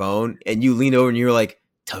on her phone, and you leaned over and you were like,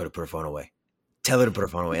 "Tell her to put her phone away. Tell her to put her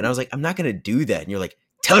phone away." And I was like, "I'm not gonna do that." And you're like,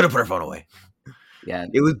 "Tell her to put her phone away." Yeah,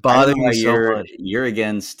 It was I don't know bothering why me so much. you're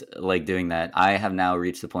against like doing that. I have now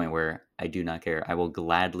reached the point where I do not care. I will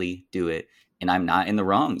gladly do it, and I'm not in the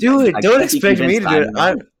wrong. Do it. I Don't can't be expect me convinced to do I'm it. in the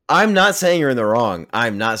wrong. I'm not saying you're in the wrong.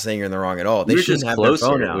 I'm not saying you're in the wrong at all. They You're just shouldn't have their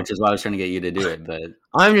phone closer, out. which is why I was trying to get you to do it. But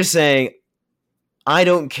I'm just saying I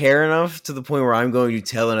don't care enough to the point where I'm going to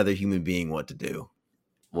tell another human being what to do.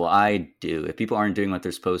 well, I do. If people aren't doing what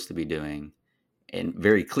they're supposed to be doing, and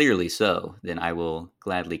very clearly so, then I will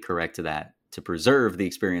gladly correct that to preserve the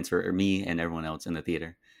experience for me and everyone else in the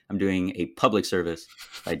theater. I'm doing a public service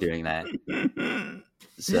by doing that.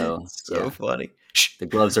 So So funny. the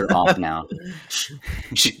gloves are off now.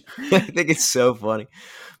 I think it's so funny.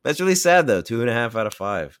 That's really sad though. 2.5 out of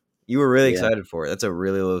 5. You were really Yeah. excited for it. That's a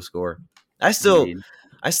really low score. I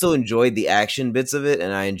still enjoyed the action bits of it,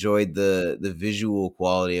 and I enjoyed the visual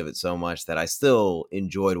quality of it so much that I still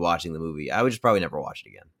enjoyed watching the movie. I would just probably never watch it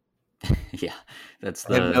again. Yeah, that's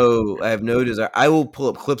I have no desire. I will pull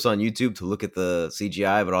up clips on YouTube to look at the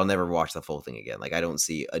CGI, but I'll never watch the full thing again. Like I don't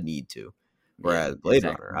see a need to. Whereas Blade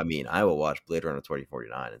Runner, I mean, I will watch Blade Runner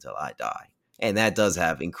 2049 until I die, and that does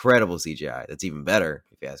have incredible CGI. That's even better,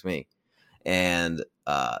 if you ask me. And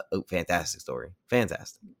fantastic story,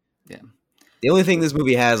 fantastic. Yeah. The only thing this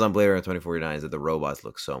movie has on Blade Runner 2049 is that the robots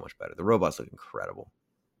look so much better. The robots look incredible.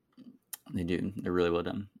 They do. They're really well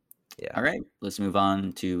done. Yeah. All right, let's move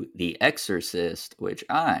on to The Exorcist, which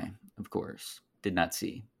I, of course, did not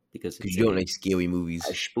see because it's you don't like scary movies.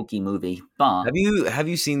 a spooky movie. But Have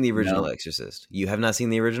you seen the original No. Exorcist? You have not seen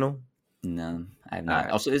the original? no, I have not.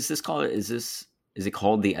 Alright. Also, is it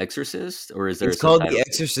called The Exorcist, or is there? It's a called subtitle The to it?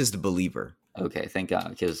 Exorcist Believer. Okay, thank God,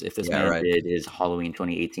 because if this Yeah, man right. did his Halloween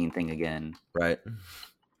 2018 thing again, Right.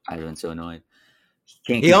 I'd have been so annoyed.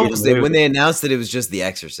 Can't He keep almost getting did when away they announced that it was just The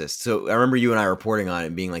Exorcist. So I remember you and I reporting on it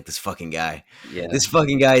and being like, "This fucking guy, with it. Yeah, this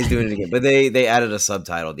fucking guy is doing it again." But they added a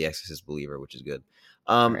subtitle, The Exorcist Believer, which is good.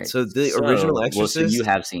 right. So the original Well, Exorcist, so you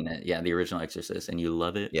have seen it, yeah, the original Exorcist, and you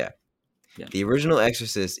love it. Yeah. The original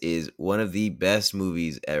Exorcist is one of the best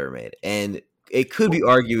movies ever made, and it could be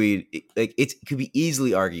argued, like it could be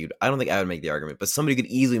easily argued. I don't think I would make the argument, but somebody could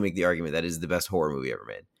easily make the argument that it is the best horror movie ever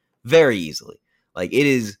made, very easily. Like it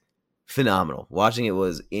is phenomenal. Watching it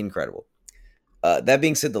was incredible. That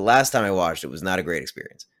being said, the last time I watched it was not a great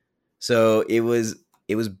experience. So it was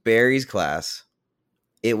Barry's class.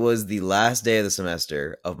 It was the last day of the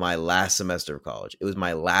semester of my last semester of college. It was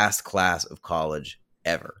my last class of college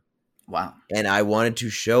ever. Wow. And I wanted to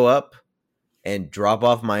show up and drop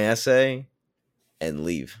off my essay and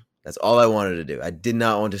leave. That's all I wanted to do. I did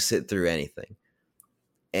not want to sit through anything.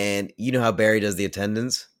 And you know how Barry does the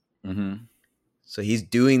attendance? Mm-hmm. So he's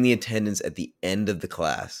doing the attendance at the end of the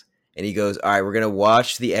class. And he goes, "All right, we're going to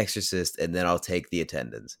watch The Exorcist and then I'll take the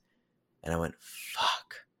attendance." And I went,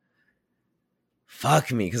 fuck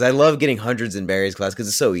me. Because I love getting hundreds in Barry's class because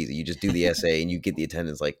it's so easy. You just do the essay and you get the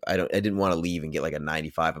attendance. Like I didn't want to leave and get like a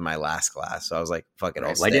 95 in my last class. So I was like, fuck it,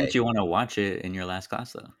 I'll stay. Why didn't you want to watch it in your last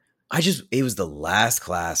class though? It was the last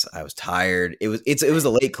class. I was tired. It was a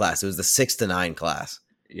late class. It was the 6 to 9 class.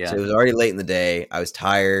 Yeah. So it was already late in the day. I was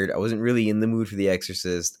tired. I wasn't really in the mood for The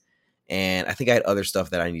Exorcist. And I think I had other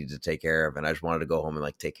stuff that I needed to take care of. And I just wanted to go home and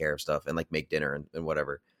like take care of stuff and like make dinner and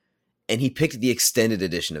whatever. And he picked the extended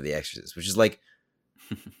edition of The Exorcist, which is like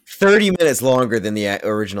 30 minutes longer than the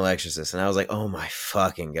original Exorcist. And I was like, oh my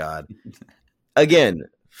fucking God. Again,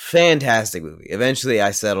 fantastic movie. Eventually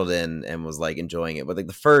I settled in and was like enjoying it. But like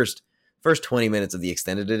the first 20 minutes of the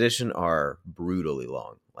extended edition are brutally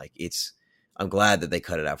long. Like I'm glad that they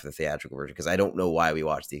cut it out for the theatrical version because I don't know why we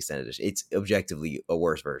watched the extended edition. It's objectively a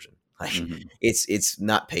worse version. Like it's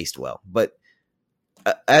not paced well. But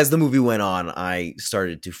as the movie went on, I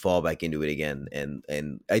started to fall back into it again,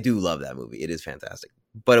 and I do love that movie. It is fantastic,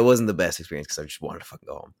 but it wasn't the best experience because I just wanted to fucking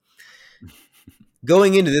go home.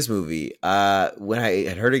 Going into this movie, when I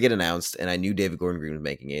had heard it get announced and I knew David Gordon Green was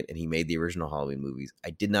making it and he made the original Halloween movies,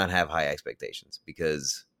 I did not have high expectations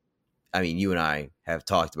because, I mean, you and I have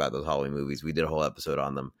talked about those Halloween movies. We did a whole episode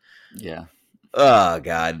on them. Yeah. Oh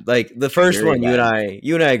God! Like the first Very one, bad.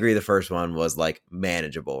 you and I agree. The first one was like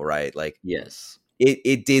manageable, right? Like Yes.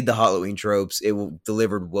 it did the Halloween tropes. It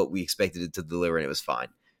delivered what we expected it to deliver, and it was fine.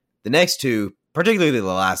 The next two, particularly the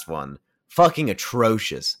last one, fucking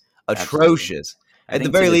atrocious. Atrocious. I At the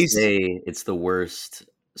think very to this least, day, it's the worst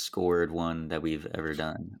scored one that we've ever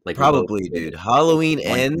done. Like we probably, both did dude. Halloween 1.5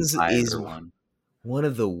 Ends is or 1. one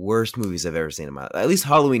of the worst movies I've ever seen in my life. At least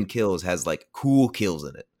Halloween Kills has like cool kills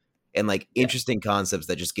in it and like interesting concepts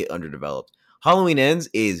that just get underdeveloped. Halloween Ends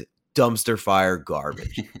is dumpster fire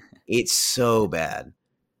garbage. It's so bad.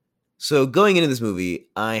 So going into this movie,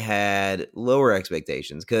 I had lower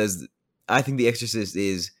expectations because I think The Exorcist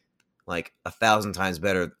is like 1,000 times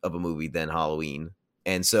better of a movie than Halloween,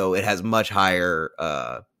 and so it has a much higher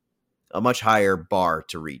bar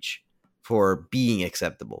to reach for being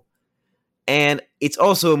acceptable. And it's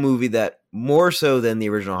also a movie that, more so than the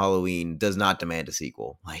original Halloween, does not demand a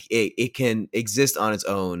sequel. Like it can exist on its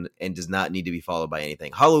own and does not need to be followed by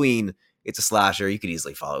anything. Halloween, it's a slasher. You could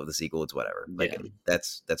easily follow the sequel. It's whatever. Like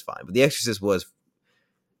that's fine. But The Exorcist was,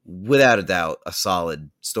 without a doubt, a solid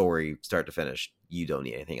story, start to finish. You don't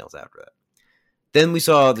need anything else after that. Then we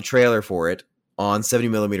saw the trailer for it on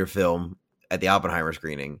 70mm film at the Oppenheimer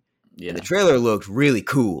screening. Yeah. And the trailer looked really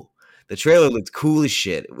cool. The trailer looked cool as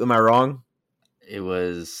shit. Am I wrong? It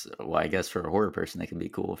was, well, I guess for a horror person, it can be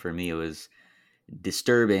cool. For me, it was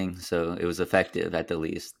disturbing, so it was effective at the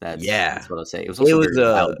least. That's what I'll say. It was also very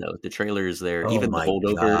loud, though. The trailers there, even the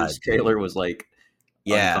Holdovers trailer was like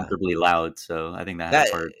uncomfortably loud, so I think that had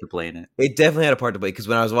a part to play in it. It definitely had a part to play, because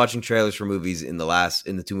when I was watching trailers for movies in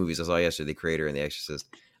the two movies I saw yesterday, The Creator and The Exorcist,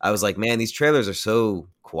 I was like, man, these trailers are so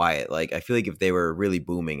quiet. Like, I feel like if they were really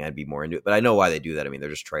booming, I'd be more into it. But I know why they do that. I mean, they're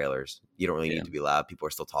just trailers. You don't really need to be loud. People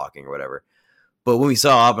are still talking or whatever. But when we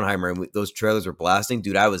saw Oppenheimer and those trailers were blasting,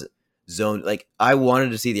 dude, I was zoned. Like, I wanted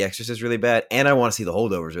to see The Exorcist really bad, and I want to see The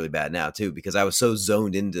Holdovers really bad now, too, because I was so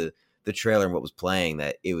zoned into the trailer and what was playing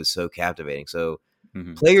that it was so captivating. So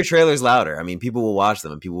play your trailers louder. I mean, people will watch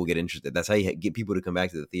them and people will get interested. That's how you get people to come back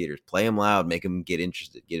to the theaters. Play them loud, make them get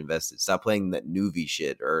interested, get invested. Stop playing that Nuvi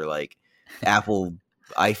shit or like Apple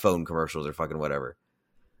iPhone commercials or fucking whatever.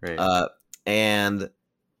 Right. And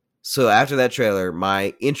so after that trailer,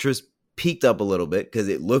 my interest peaked up a little bit because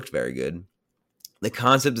it looked very good. The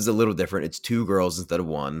concept is a little different. It's two girls instead of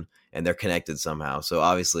one, and they're connected somehow. So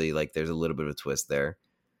obviously, like, there's a little bit of a twist there.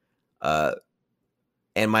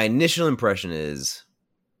 And my initial impression is,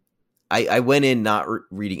 I went in not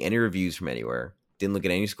reading any reviews from anywhere, didn't look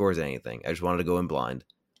at any scores or anything. I just wanted to go in blind.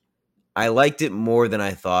 I liked it more than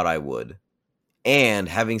I thought I would. And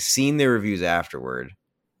having seen the reviews afterward,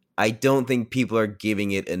 I don't think people are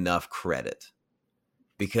giving it enough credit.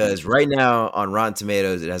 Because right now on Rotten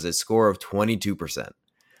Tomatoes, it has a score of 22%.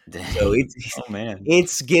 Dang. So man,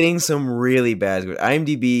 it's getting some really bad scores.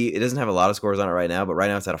 IMDb, it doesn't have a lot of scores on it right now, but right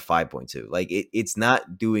now it's at a 5.2. Like, it's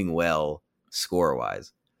not doing well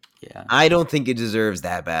score-wise. Yeah, I don't think it deserves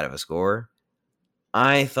that bad of a score.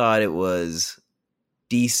 I thought it was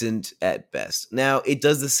decent at best. Now, it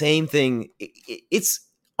does the same thing. It's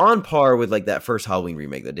on par with like that first Halloween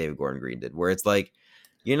remake that David Gordon Green did, where it's like,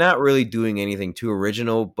 you're not really doing anything too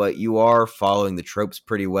original, but you are following the tropes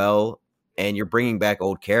pretty well, and you're bringing back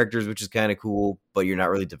old characters, which is kind of cool, but you're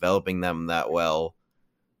not really developing them that well.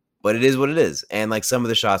 But it is what it is, and like some of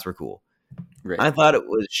the shots were cool. Right. I thought it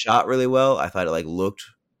was shot really well. I thought it like looked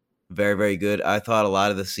very, very good. I thought a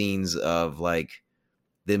lot of the scenes of like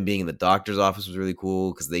them being in the doctor's office was really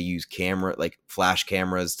cool because they use flash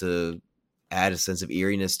cameras to add a sense of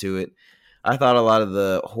eeriness to it. I thought a lot of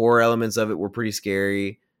the horror elements of it were pretty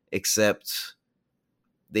scary, except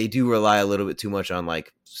they do rely a little bit too much on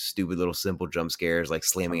like stupid little simple jump scares, like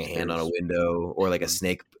slamming a hand on a window or like a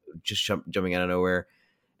snake just jumping out of nowhere.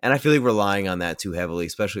 And I feel like relying on that too heavily,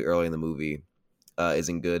 especially early in the movie,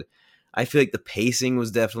 isn't good. I feel like the pacing was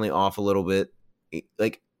definitely off a little bit.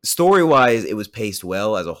 Like, story-wise, it was paced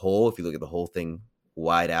well as a whole, if you look at the whole thing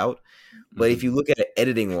wide out. But if you look at it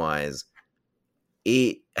editing-wise,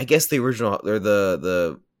 I guess the original or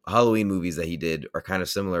the Halloween movies that he did are kind of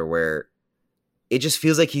similar, where it just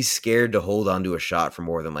feels like he's scared to hold onto a shot for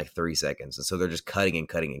more than like 3 seconds. And so they're just cutting and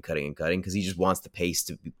cutting and cutting and cutting because he just wants the pace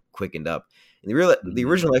to be quickened up. And the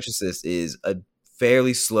original Exorcist is a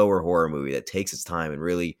fairly slower horror movie that takes its time and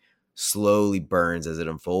really slowly burns as it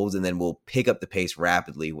unfolds, and then will pick up the pace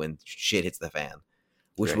rapidly when shit hits the fan,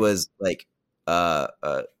 which was like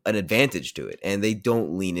an advantage to it. And they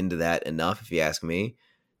don't lean into that enough, if you ask me.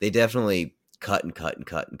 They definitely cut and cut and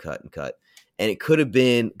cut and cut and cut. And it could have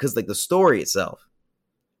been because like the story itself,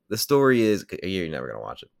 you're never gonna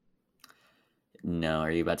watch it. No,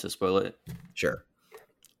 are you about to spoil it? Sure.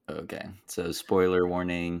 Okay, so spoiler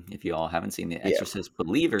warning: if you all haven't seen The Exorcist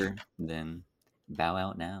Believer, then bow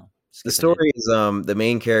out now. The story is the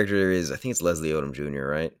main character is, I think it's Leslie Odom Jr.,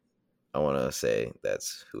 right? I want to say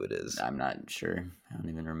that's who it is. I'm not sure. I don't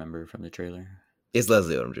even remember from the trailer. It's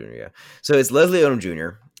Leslie Odom Jr., yeah. So it's Leslie Odom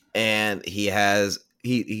Jr., and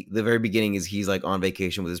the very beginning is he's like on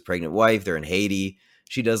vacation with his pregnant wife. They're in Haiti.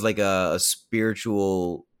 She does like a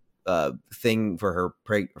spiritual thing for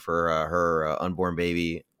her unborn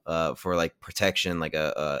baby for like protection. Like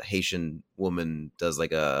a Haitian woman does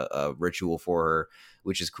like a ritual for her,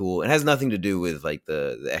 which is cool. It has nothing to do with like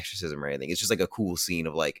the exorcism or anything. It's just like a cool scene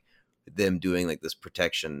of like them doing like this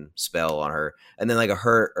protection spell on her, and then like a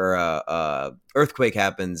hurt or a earthquake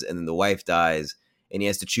happens, and then the wife dies, and he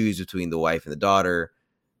has to choose between the wife and the daughter,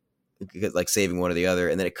 like saving one or the other.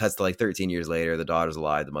 And then it cuts to like 13 years later, the daughter's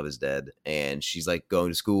alive, the mother's dead, and she's like going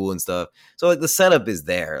to school and stuff. So like the setup is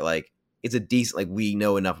there. Like it's a decent, like we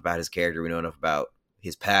know enough about his character, we know enough about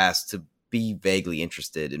his past to be vaguely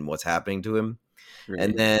interested in what's happening to him. Right.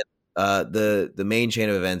 And then the main chain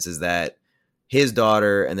of events is that his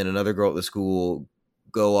daughter and then another girl at the school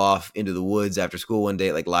go off into the woods after school one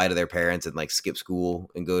day, like lie to their parents and like skip school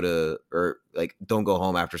and go to, or like don't go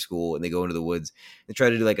home after school, and they go into the woods and try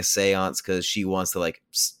to do like a seance because she wants to like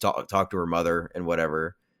talk to her mother and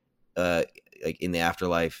whatever, like in the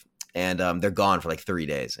afterlife. And they're gone for like 3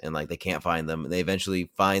 days, and like they can't find them, and they eventually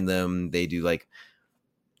find them. They do like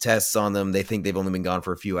tests on them. They think they've only been gone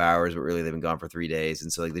for a few hours, but really they've been gone for 3 days,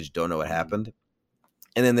 and so like they just don't know what happened,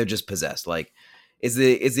 and then they're just possessed. Like it's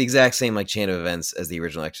the exact same like chain of events as the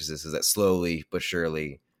original Exorcist, is that slowly but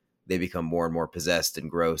surely they become more and more possessed and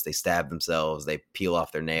gross. They stab themselves, they peel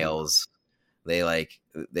off their nails, they like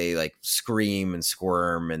scream and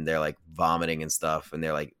squirm, and they're like vomiting and stuff, and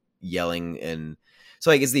they're like yelling. And so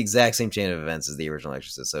like it's the exact same chain of events as the original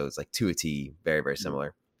Exorcist, so it's like to a T, very very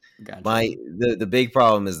similar. Gotcha. The big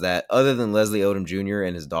problem is that other than Leslie Odom Jr.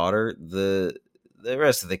 and his daughter, the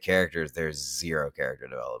rest of the characters, there's zero character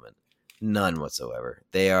development, none whatsoever.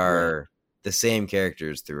 They are the same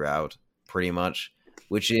characters throughout, pretty much,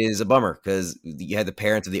 which is a bummer because you had the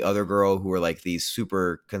parents of the other girl who were like these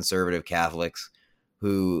super conservative Catholics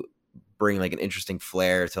who bring like an interesting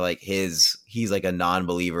flair to like he's like a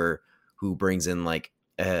non-believer who brings in like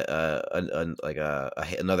another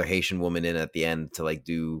Haitian woman in at the end to like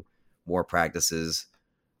do more practices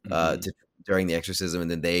during the exorcism, and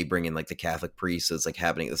then they bring in like the Catholic priest, so it's like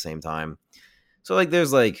happening at the same time. So like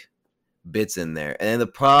there's like bits in there, and the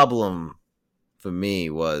problem for me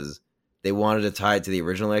was they wanted to tie it to the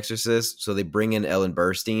original Exorcist, so they bring in Ellen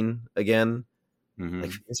Burstyn again.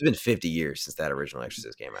 Like it's been 50 years since that original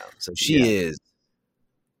Exorcist came out, so she is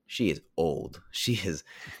old. She is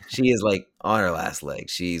like on her last leg.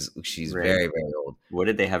 She's Right. very very old. What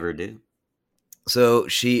did they have her do? So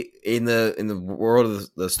she in the world of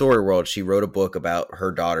the story world, she wrote a book about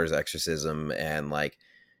her daughter's exorcism, and like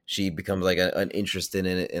she becomes like an interested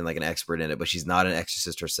in it and like an expert in it, but she's not an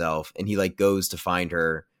exorcist herself. And he like goes to find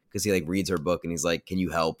her because he like reads her book, and he's like, "Can you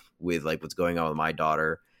help with like what's going on with my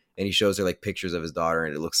daughter?" And he shows her like pictures of his daughter,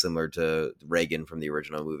 and it looks similar to Reagan from the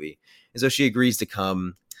original movie. And so she agrees to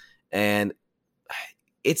come, and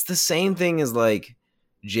it's the same thing as like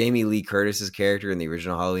Jamie Lee Curtis's character in the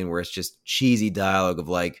original Halloween, where it's just cheesy dialogue of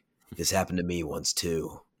like, "This happened to me once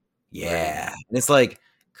too." Yeah. Right. And it's like,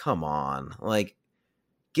 come on, like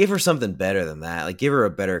give her something better than that. Like give her a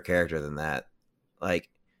better character than that. Like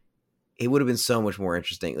it would have been so much more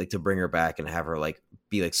interesting, like to bring her back and have her like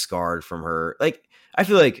be like scarred from her. Like I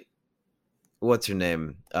feel like what's her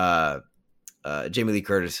name? Jamie Lee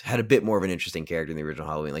Curtis had a bit more of an interesting character in the original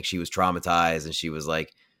Halloween. Like she was traumatized and she was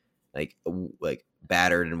like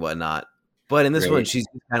battered and whatnot. But in this one, she's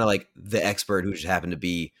kind of like the expert who just happened to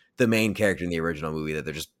be the main character in the original movie that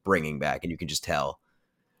they're just bringing back, and you can just tell.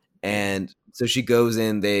 And so she goes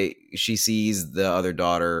in, she sees the other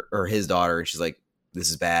daughter or his daughter, and she's like,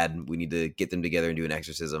 "This is bad. We need to get them together and do an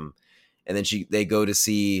exorcism." And then they go to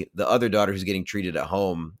see the other daughter who's getting treated at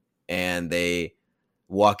home, and they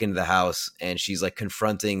walk into the house, and she's like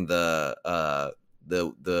confronting the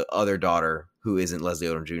other daughter who isn't Leslie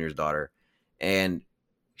Odom Jr.'s daughter, and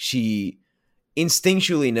she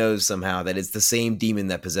instinctually knows somehow that it's the same demon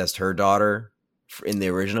that possessed her daughter in the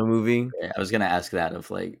original movie. Yeah, I was gonna ask that of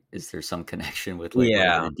like, is there some connection with like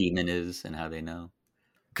what the demon is and how they know?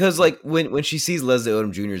 Because like when she sees Leslie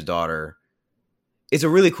Odom Jr.'s daughter, it's a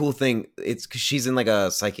really cool thing. It's because she's in like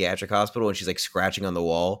a psychiatric hospital, and she's like scratching on the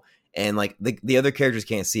wall, and like the other characters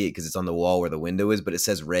can't see it because it's on the wall where the window is, but it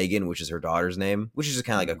says Reagan, which is her daughter's name, which is just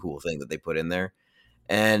kind of like a cool thing that they put in there.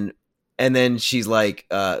 And then she's like,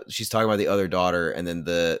 she's talking about the other daughter, and then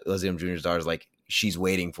the Leslie Odom Jr.'s daughter's like, "She's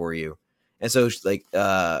waiting for you." And so like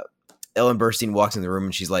Ellen Burstyn walks in the room,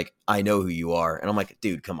 and she's like, "I know who you are." And I'm like,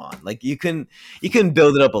 dude, come on. Like you can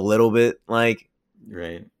build it up a little bit. Like,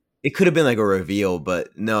 right. It could have been like a reveal,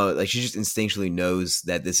 but no, like she just instinctually knows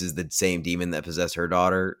that this is the same demon that possessed her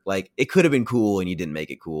daughter. Like it could have been cool, and you didn't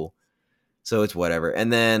make it cool. So it's whatever.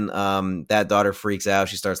 And then that daughter freaks out.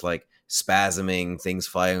 She starts like spasming, things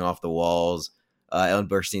flying off the walls. Ellen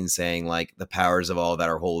Burstyn saying like the powers of all that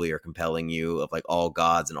are holy are compelling you, of like all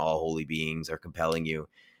gods and all holy beings are compelling you.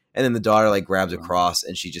 And then the daughter like grabs a cross,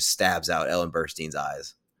 and she just stabs out Ellen Burstyn's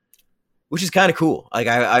eyes. which is kind of cool. Like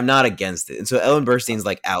I'm not against it. And so Ellen Burstyn's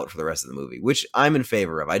like out for the rest of the movie, which I'm in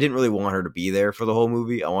favor of. I didn't really want her to be there for the whole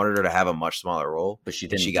movie. I wanted her to have a much smaller role. But she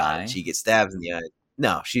And didn't she got die. it. She gets stabbed in the eye.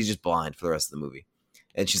 No, she's just blind for the rest of the movie.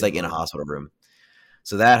 And she's like in a hospital room.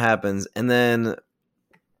 So that happens. And then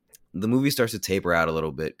the movie starts to taper out a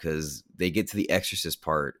little bit because they get to the exorcist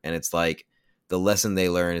part. And it's like the lesson they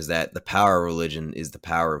learn is that the power of religion is the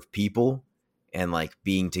power of people and like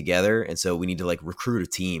being together. And so we need to like recruit a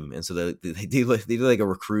team. And so they do like a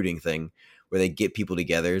recruiting thing where they get people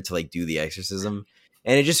together to like do the exorcism.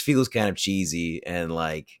 And it just feels kind of cheesy and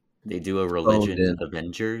like They do a religion in.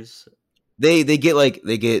 Avengers. They get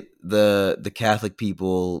the Catholic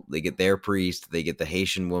people, they get their priest, they get the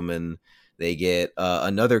Haitian woman, they get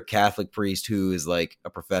another Catholic priest who is like a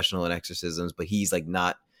professional in exorcisms, but he's like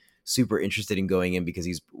not super interested in going in because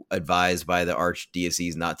he's advised by the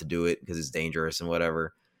archdiocese not to do it because it's dangerous and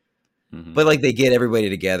whatever. Mhm. But like they get everybody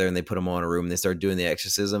together and they put them all in a room and they start doing the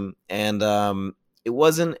exorcism. And it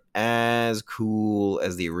wasn't as cool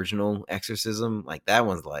as the original exorcism. Like that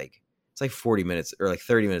one's like, it's like 40 minutes or like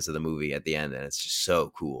 30 minutes of the movie at the end. And it's just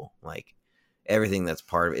so cool. Like everything that's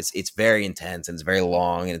part of it. It's very intense and it's very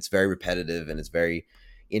long and it's very repetitive and it's very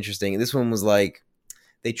interesting. And this one was like,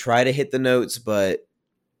 they try to hit the notes, but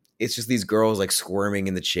it's just these girls like squirming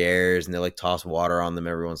in the chairs and they like toss water on them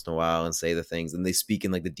every once in a while and say the things and they speak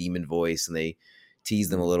in like the demon voice and they tease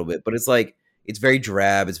them a little bit, but it's like it's very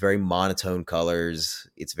drab, it's very monotone colors,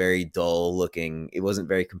 it's very dull looking, it wasn't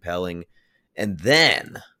very compelling. And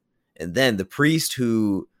then the priest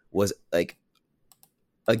who was like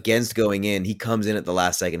against going in, he comes in at the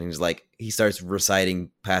last second and he's like, he starts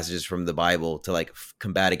reciting passages from the Bible to like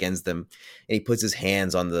combat against them, and he puts his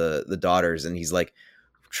hands on the daughters and he's like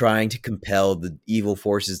trying to compel the evil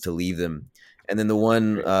forces to leave them. And then the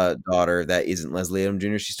one daughter that isn't Leslie Odom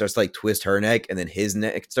Jr., she starts to like twist her neck, and then his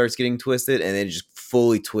neck starts getting twisted, and then it just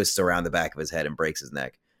fully twists around the back of his head and breaks his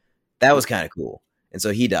neck. That was kind of cool. And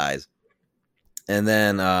so he dies. And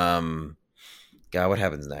then, God, what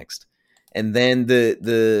happens next? And then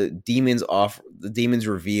the demons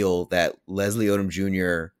reveal that Leslie Odom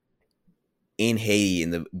Jr. in Haiti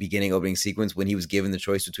in the beginning opening sequence, when he was given the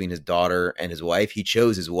choice between his daughter and his wife, he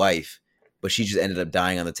chose his wife, but she just ended up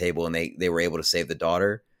dying on the table, and they were able to save the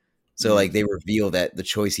daughter. So like they reveal that the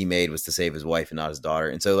choice he made was to save his wife and not his daughter.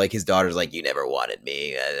 And so like his daughter's like, you never wanted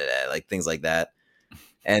me, like things like that.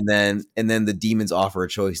 And then the demons offer a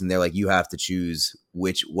choice, and they're like, you have to choose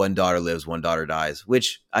which one daughter lives, one daughter dies.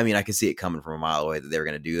 Which, I mean, I could see it coming from a mile away that they were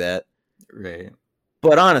going to do that. Right.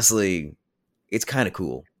 But honestly, it's kind of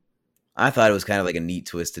cool. I thought it was kind of like a neat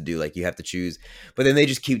twist to do, like you have to choose. But then they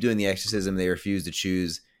just keep doing the exorcism. They refuse to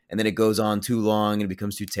choose. And then it goes on too long and it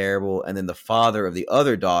becomes too terrible. And then the father of the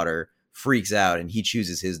other daughter freaks out and he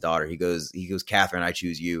chooses his daughter. He goes, Catherine, I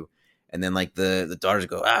choose you. And then like the daughters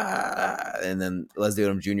go, ah. And then Leslie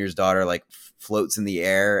Odom Jr.'s daughter like floats in the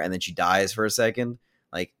air and then she dies for a second.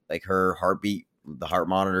 Like her heartbeat, the heart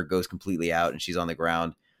monitor goes completely out and she's on the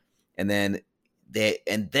ground. And then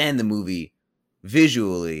the movie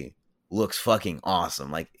visually looks fucking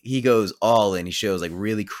awesome. Like he goes all in. He shows like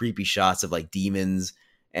really creepy shots of like demons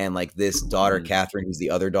and like this daughter, Catherine, who's the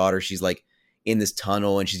other daughter. She's like in this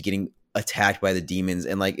tunnel and she's getting attacked by the demons.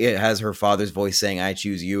 And like it has her father's voice saying, I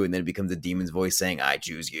choose you. And then it becomes the demon's voice saying, I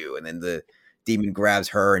choose you. And then the demon grabs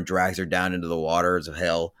her and drags her down into the waters of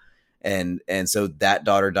hell. And so that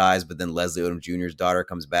daughter dies, but then Leslie Odom Jr.'s daughter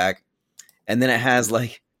comes back. And then it has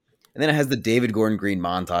the David Gordon Green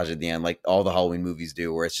montage at the end, like all the Halloween movies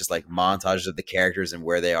do, where it's just like montages of the characters and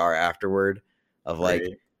where they are afterward, of like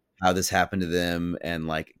how this happened to them, and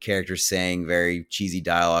like characters saying very cheesy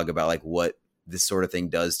dialogue about like what this sort of thing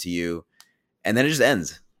does to you. And then it just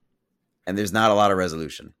ends. And there's not a lot of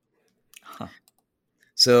resolution. Huh.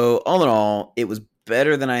 So all in all, it was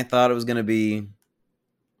better than I thought it was going to be.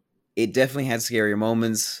 It definitely had scarier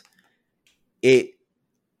moments. It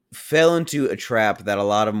fell into a trap that a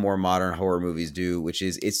lot of more modern horror movies do, which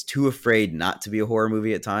is it's too afraid not to be a horror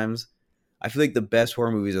movie at times. I feel like the best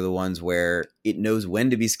horror movies are the ones where it knows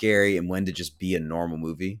when to be scary and when to just be a normal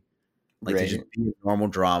movie. Like to just be a normal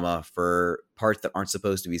drama for parts that aren't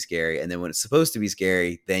supposed to be scary. And then when it's supposed to be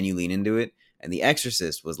scary, then you lean into it. And The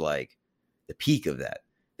Exorcist was like the peak of that.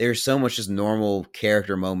 There's so much just normal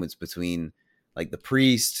character moments between like the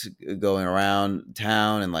priest going around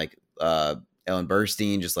town and like Ellen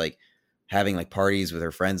Burstyn just like having like parties with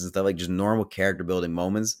her friends and stuff, like just normal character building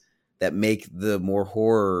moments that make the more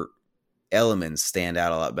horror elements stand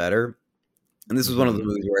out a lot better. And this was one of the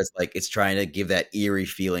movies where it's like it's trying to give that eerie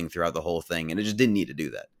feeling throughout the whole thing, and it just didn't need to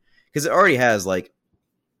do that because it already has like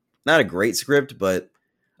not a great script, but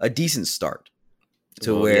a decent start.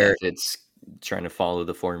 to Well, yeah, where if it's trying to follow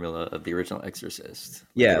the formula of the original Exorcist, like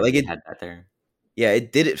yeah, it like already it had that there. yeah,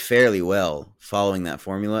 it did it fairly well following that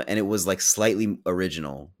formula, and it was like slightly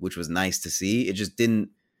original, which was nice to see. It just didn't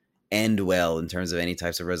end well in terms of any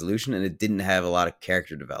types of resolution, and it didn't have a lot of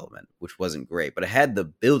character development, which wasn't great. But it had the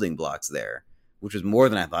building blocks there, which was more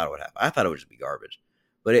than I thought it would have. I thought it would just be garbage,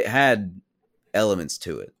 but it had elements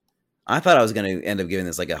to it. I thought I was going to end up giving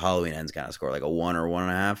this like a Halloween Ends kind of score, like a 1 or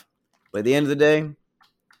 1.5. But at the end of the day, I'm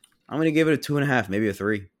going to give it a 2.5, maybe a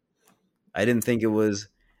 3. I didn't think it was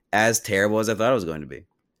as terrible as I thought it was going to be.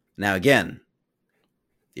 Now, again,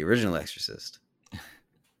 the original Exorcist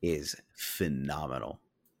is phenomenal.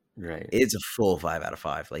 Right. It's a full 5 out of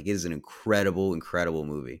 5. Like, it is an incredible, incredible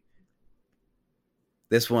movie.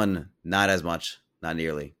 This one, not as much, not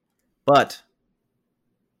nearly. But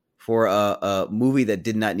for a movie that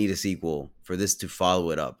did not need a sequel, for this to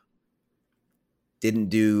follow it up,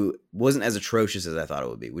 wasn't as atrocious as I thought it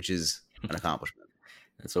would be, which is an accomplishment.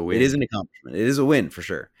 That's a win. It is an accomplishment. It is a win for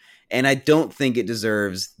sure. And I don't think it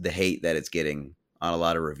deserves the hate that it's getting on a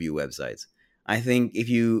lot of review websites. I think if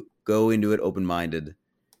you go into it open-minded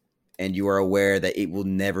and you are aware that it will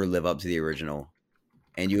never live up to the original,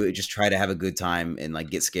 and you just try to have a good time and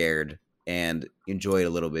like get scared and enjoy it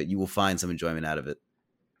a little bit, you will find some enjoyment out of it.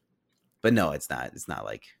 But no, it's not. It's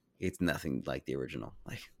nothing like the original.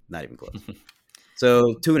 Like, not even close.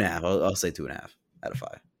 So 2.5. I'll say 2.5 out of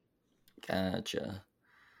 5. Gotcha.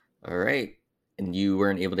 All right. And you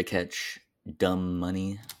weren't able to catch Dumb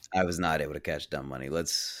Money? I was not able to catch Dumb Money.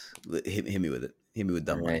 Let's hit me with it. Hit me with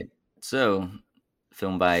Dumb Money. So,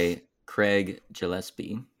 filmed by Craig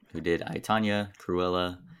Gillespie, who did I, Tonya,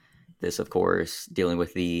 Cruella. This, of course, dealing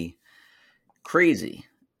with the crazy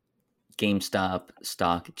GameStop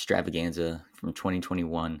stock extravaganza from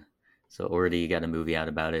 2021. So already got a movie out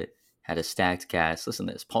about it. Had a stacked cast. Listen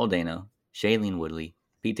to this. Paul Dano, Shailene Woodley,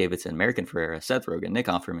 Pete Davidson, American Ferrera, Seth Rogen, Nick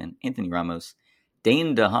Offerman, Anthony Ramos,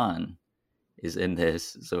 Dane DeHaan is in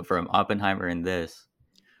this. So from Oppenheimer in this,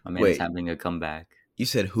 my man is having a comeback. You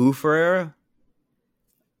said who, Ferrera?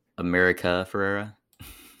 America Ferrera.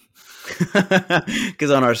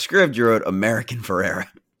 Because on our script you wrote American Ferrera.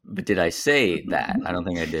 But did I say that? I don't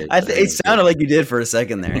think I did. It sounded like you did for a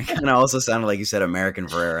second there. It kind of also sounded like you said American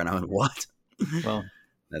Ferrera, and I went, what? Well,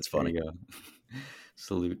 that's funny. There you go.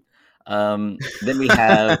 Salute. Then we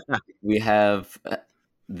have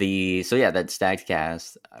that stacked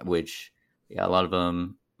cast, which a lot of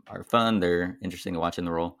them are fun. They're interesting to watch in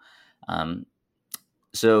the role.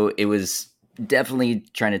 So it was definitely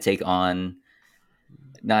trying to take on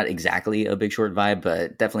not exactly a Big Short vibe,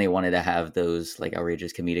 but definitely wanted to have those like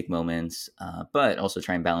outrageous comedic moments, but also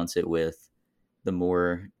try and balance it with the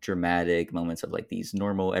more dramatic moments of like these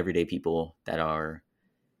normal everyday people that are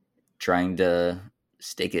trying to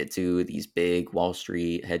stick it to these big Wall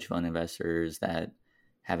Street hedge fund investors that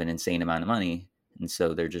have an insane amount of money. And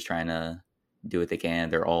so they're just trying to do what they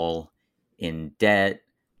can. They're all in debt.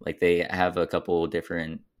 Like they have a couple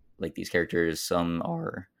different, like these characters, some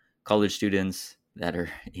are college students that are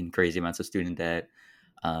in crazy amounts of student debt.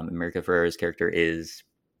 America Ferrera's character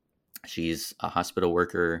she's a hospital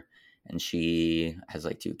worker and she has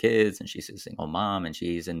like 2 kids and she's a single mom and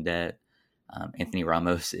she's in debt. Anthony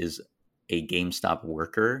Ramos is a GameStop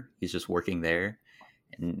worker. He's just working there.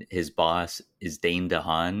 And his boss is Dane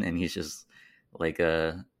DeHaan. And he's just like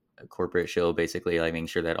a corporate show, basically, like making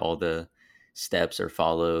sure that all the steps are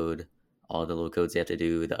followed, all the little codes they have to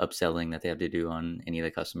do, the upselling that they have to do on any of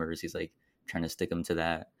the customers. He's like trying to stick them to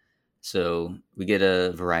that. So we get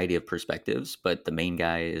a variety of perspectives, but the main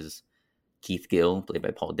guy is Keith Gill, played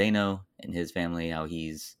by Paul Dano, and his family, how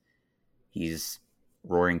he's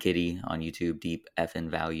Roaring Kitty on YouTube, Deep Effin'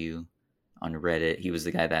 Value on Reddit. He was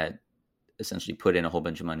the guy that essentially put in a whole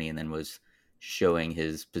bunch of money and then was showing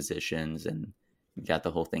his positions and got the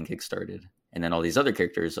whole thing kickstarted. And then all these other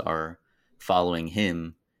characters are following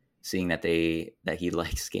him, seeing that he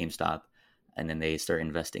likes GameStop, and then they start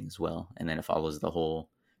investing as well. And then it follows the whole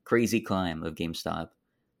crazy climb of GameStop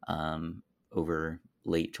over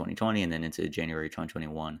late 2020 and then into January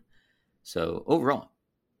 2021. So overall,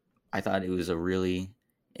 I thought it was a really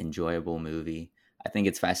enjoyable movie. I think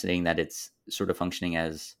it's fascinating that it's sort of functioning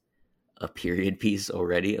as a period piece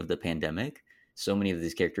already of the pandemic. So many of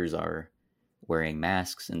these characters are wearing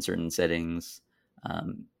masks in certain settings.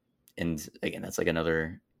 And again, that's like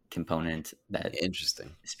another component that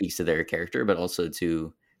interesting speaks to their character, but also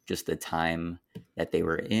to just the time that they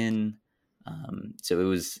were in. So it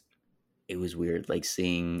was weird, like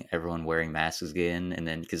seeing everyone wearing masks again. And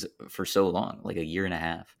then, because for so long, like a year and a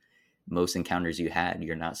half, most encounters you had,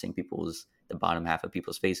 you're not seeing the bottom half of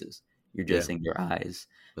people's faces. You're Yeah, just in your eyes.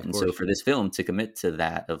 of And so course. for this film to commit to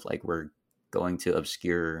that of like we're going to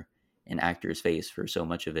obscure an actor's face for so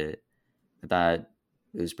much of it, I thought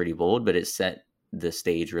it was pretty bold, but it set the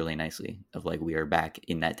stage really nicely of like we are back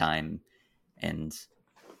in that time, and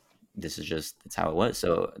this is just that's how it was.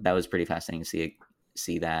 So that was pretty fascinating to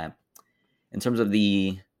see that. In terms of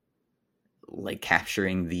the like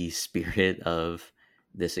capturing the spirit of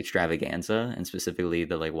this extravaganza and specifically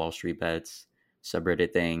the like Wall Street Bets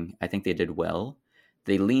subreddit thing, I think they did well.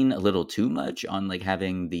 They lean a little too much on like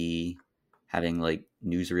having like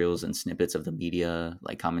newsreels and snippets of the media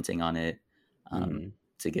like commenting on it, um, Hmm.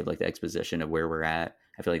 to give like the exposition of where we're at.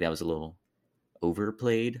 I feel like that was a little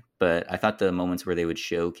overplayed, but I thought the moments where they would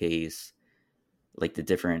showcase like the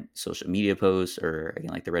different social media posts or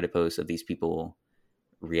again like the Reddit posts of these people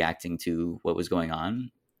reacting to what was going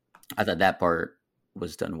on, I thought that part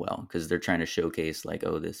was done well because they're trying to showcase like,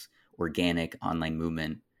 oh, this organic online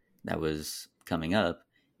movement that was coming up,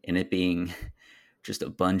 and it being just a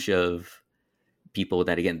bunch of people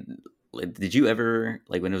that again, did you ever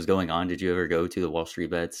like when it was going on? Did you ever go to the Wall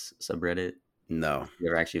Street Bets subreddit? No, You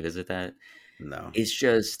ever actually visit that? no. It's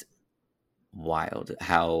just wild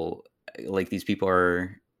how like these people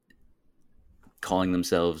are calling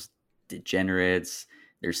themselves degenerates.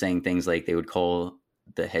 They're saying things like they would call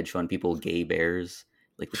the hedge fund people gay bears,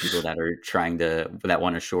 like the people that are trying to that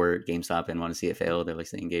want to short GameStop and want to see it fail. They're like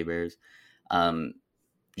saying gay bears. Um,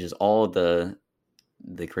 just all the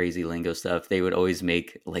crazy lingo stuff. They would always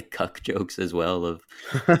make like cuck jokes as well of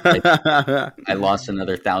like I lost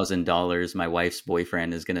another $1,000. My wife's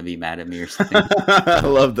boyfriend is gonna be mad at me or something. I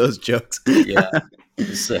love those jokes. Yeah.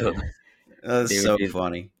 So That's they would so do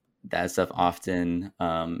funny. that stuff often.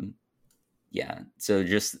 Yeah, so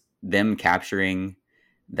just them capturing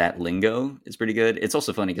that lingo is pretty good. It's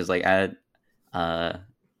also funny because like at uh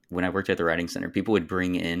when I worked at the writing center, people would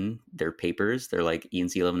bring in their papers, their like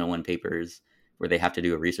ENC 1101 papers where they have to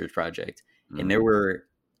do a research project, and there Mhm. were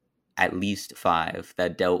at least five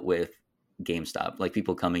that dealt with GameStop, like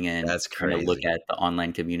people coming in That's trying to look crazy. at the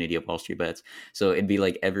online community of Wall Street Bets. So it'd be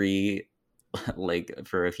like every like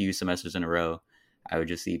for a few semesters in a row, I would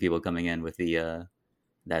just see people coming in with the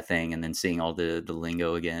that thing and then seeing all the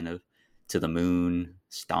lingo again of to the moon,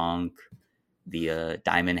 stonk, the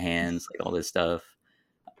diamond hands, like all this stuff.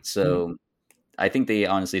 So I think they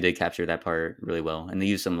honestly did capture that part really well, and they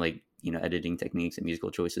use some like editing techniques and musical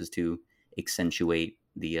choices to accentuate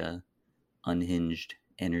the unhinged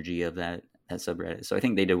energy of that subreddit. So I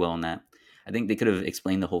think they did well on that. I think they could have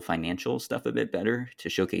explained the whole financial stuff a bit better to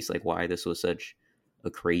showcase like why this was such a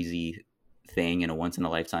crazy thing and a once in a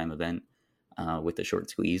lifetime event with the short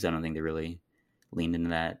squeeze. I don't think they really leaned into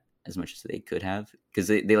that as much as they could have because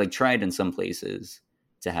they like tried in some places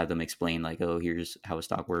to have them explain like, oh, here's how a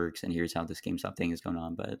stock works and here's how this GameStop thing is going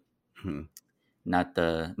on, but Mhm. not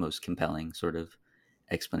the most compelling sort of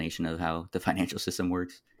explanation of how the financial system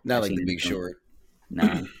works Not I've like seen The in a Big film. Short.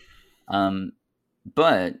 Nah. Um,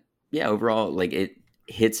 but yeah, overall, like it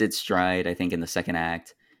hits its stride, I think, in the second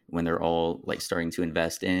act when they're all like starting to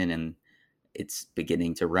invest in and it's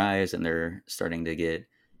beginning to rise and they're starting to get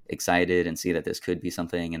excited and see that this could be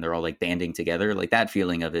something and they're all like banding together. Like that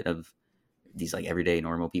feeling of it, of these like everyday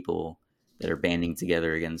normal people that are banding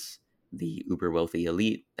together against the uber wealthy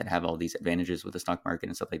elite that have all these advantages with the stock market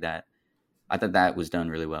and stuff like that. I thought that was done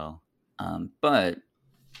really well. But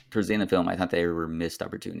towards the end of the film, I thought there were missed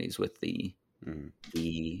opportunities with Mhm.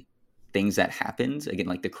 the things that happened. Again,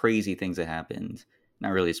 like the crazy things that happened. Not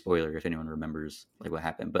really a spoiler if anyone remembers like what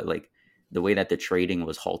happened, but like the way that the trading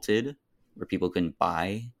was halted, where people couldn't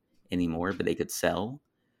buy anymore, but they could sell.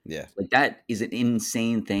 Yeah. Like that is an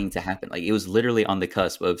insane thing to happen. Like it was literally on the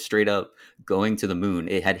cusp of straight up going to the moon.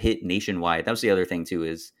 It had hit nationwide. That was the other thing too,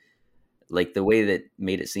 is like the way that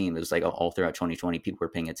made it seem, it was like all throughout 2020 people were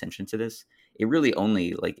paying attention to this. It really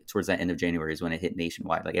only like towards that end of January is when it hit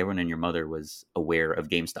nationwide. Like everyone and your mother was aware of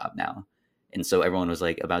GameStop now, and so everyone was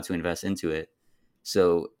like about to invest into it.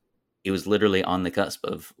 So it was literally on the cusp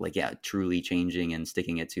of like, yeah, truly changing and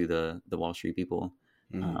sticking it to the Wall Street people.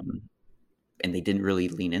 Mhm. um, and they didn't really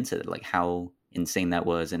lean into it, like how insane that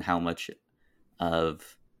was and how much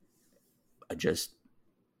of a just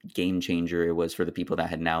game changer it was for the people that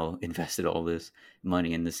had now invested all this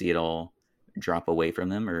money and to see it all drop away from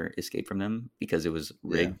them or escape from them because it was Yeah.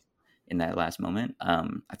 rigged in that last moment.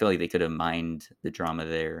 I feel like they could have mined the drama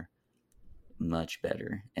there much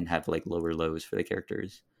better and have like lower lows for the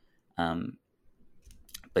characters. Um,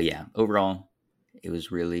 but yeah, overall, it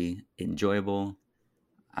was really enjoyable.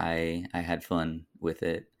 I had fun with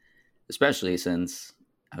it, especially since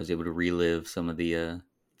I was able to relive some of the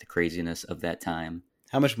craziness of that time.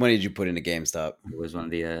 How much money did you put into GameStop? It was one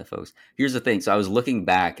of the folks. Here's the thing. So I was looking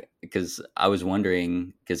back because I was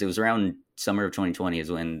wondering, because it was around summer of 2020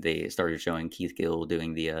 is when they started showing Keith Gill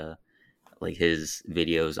doing the like his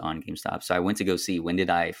videos on GameStop. So I went to go see when did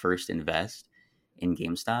I first invest in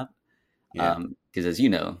GameStop. Yeah. Because as you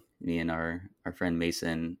know, me and our friend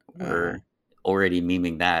Mason were already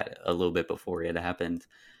memeing that a little bit before it happened.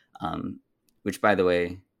 Which, by the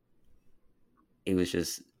way, it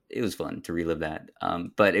was fun to relive that.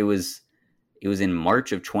 But it was in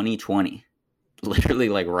March of 2020, literally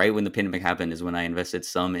like right when the pandemic happened is when I invested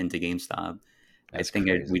some into GameStop. That's I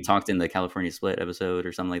think we talked in the California Split episode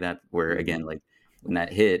or something like that, where again, like when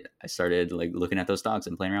that hit, I started like looking at those stocks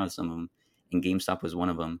and playing around with some of them, and GameStop was one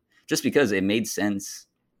of them, just because it made sense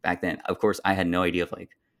back then. Of course, I had no idea of like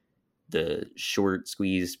the short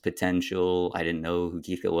squeeze potential. I didn't know who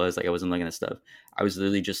Keith Gill was. Like I wasn't looking at stuff. I was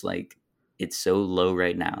literally just like, it's so low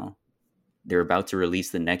right now. They're about to release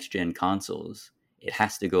the next gen consoles. It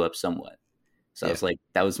has to go up somewhat. So I was like,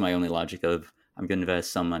 that was my only logic of I'm going to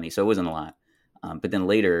invest some money. So it wasn't a lot. But then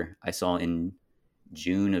later I saw in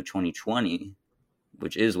June of 2020,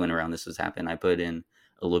 which is when around this was happened, I put in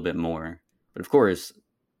a little bit more. But of course,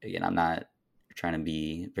 again, I'm not trying to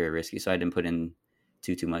be very risky, so I didn't put in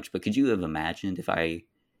too much. But could you have imagined if I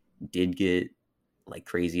did get like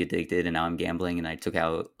crazy addicted and now I'm gambling and I took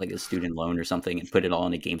out like a student loan or something and put it all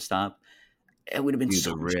in a GameStop? It would have been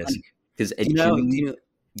so much risk. Because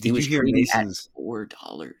did you hear Mason's at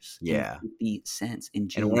 $4? Yeah, 50 cents in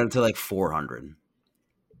June, and it went up to like 400.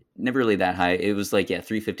 Never really that high. It was like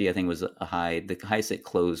 350. I think was a high. The highest it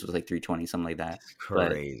closed was like 320, something like that. That's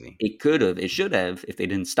crazy. But it should have, if they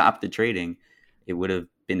didn't stop the trading, it would have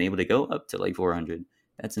been able to go up to like 400.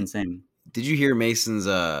 That's insane. Did you hear Mason's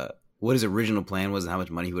what his original plan was and how much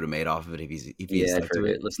money he would have made off of it if he stuck to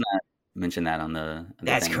it? Let's not mention that on the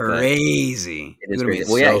That's thing, crazy. It is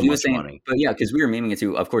crazy. Well, yeah, he was saying money. But yeah, because we were memeing it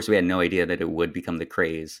too. Of course, we had no idea that it would become the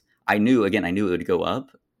craze. I knew it would go up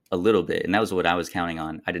a little bit, and that was what I was counting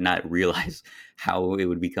on. I did not realize how it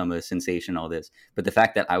would become a sensation, all this. But the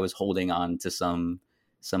fact that I was holding on to some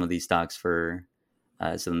of these stocks for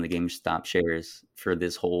some of the GameStop shares for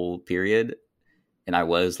this whole period, and I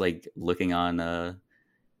was like looking on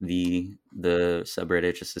the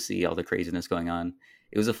subreddit just to see all the craziness going on.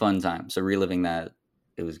 It was a fun time. So reliving that,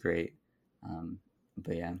 it was great.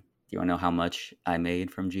 But yeah, do you want to know how much I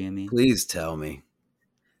made from GME? Please tell me.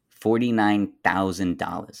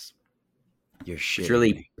 $49,000. You're shitting. Which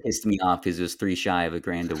really pissed me off because it was $3 shy of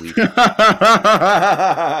 $1,000 a week.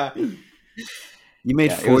 You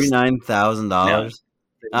made $49,000.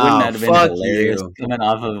 Wouldn't that have been hilarious coming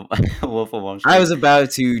off of Wolf of Wall Street? I was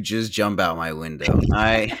about to just jump out my window.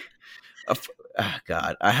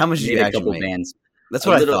 God, how much did you actually make? Bands. That's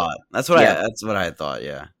what I thought. That's what I thought.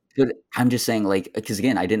 Yeah. But I'm just saying, like, because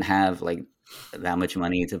again, I didn't have like that much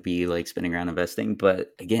money to be like spinning around investing.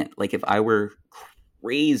 But again, like if I were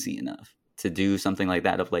crazy enough to do something like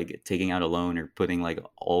that, of like taking out a loan or putting like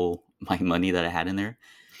all my money that I had in there,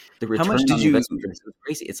 the return on investment was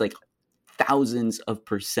crazy. It's like thousands of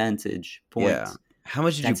percentage points. Yeah. How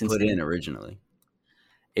much did you put in originally?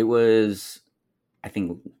 It was, I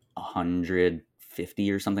think,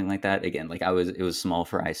 150 or something like that. Again, like it was small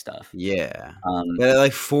fry stuff. Yeah. But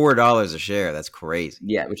like $4 a share, that's crazy.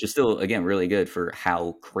 Yeah, which is still, again, really good for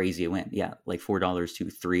how crazy it went. Yeah, like $4 to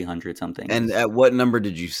 300 something. And at what number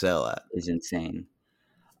did you sell at? Is insane.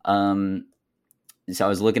 So I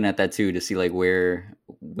was looking at that too to see like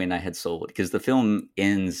when I had sold, because the film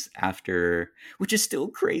ends after, which is still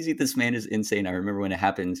crazy. This man is insane. I remember when it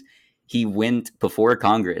happens, he went before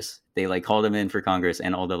Congress. They like called him in for Congress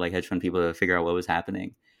and all the like hedge fund people to figure out what was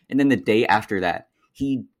happening. And then the day after that,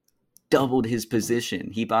 he doubled his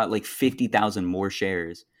position. He bought like 50,000 more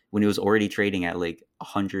shares when it was already trading at like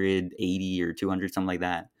 180 or 200, something like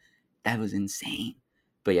that. That was insane.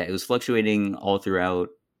 But yeah, it was fluctuating all throughout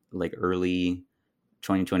like early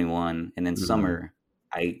 2021, and then summer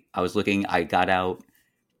I was looking, I got out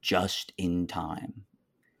just in time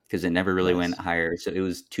because it never really went higher. So it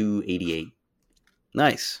was 288.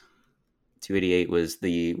 Nice. 288 was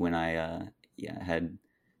when I had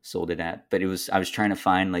sold it at, but I was trying to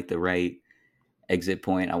find like the right exit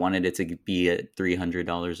point. I wanted it to be at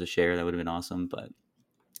 $300 a share. That would have been awesome, but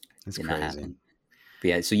it's crazy. But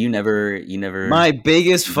yeah, so you never. My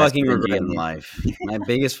biggest fucking regret in life. My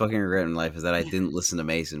biggest fucking regret in life is that I didn't listen to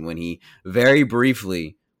Mason when he very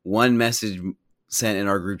briefly, one message sent in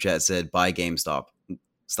our group chat said buy GameStop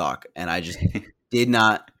stock, and I just did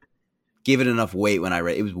not give it enough weight when I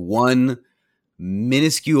read. It was one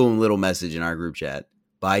minuscule little message in our group chat,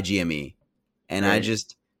 buy GME, and I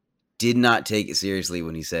just did not take it seriously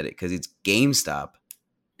when he said it because it's GameStop.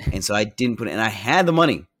 and so I didn't put in. And I had the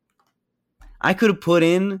money. I could have put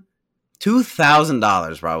in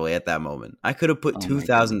 $2,000 probably at that moment. I could have put Oh my goodness.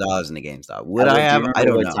 $2,000 into GameStop. Would Do I you have? I remember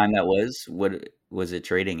don't what know. time that was? What was it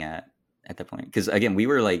trading at that point? Because again, we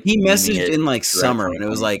were like He memeing messaged it in like throughout summer, and it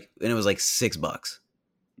was 2020. like $6.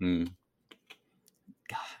 Mm.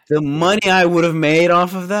 God, The money I would have made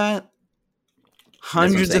off of that, that's what I'm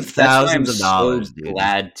hundreds saying. of That's why I'm thousands of so dollars, dude.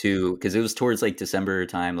 glad to, because it was towards like December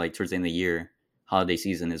time, like towards the end of the year, holiday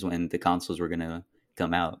season is when the consoles were gonna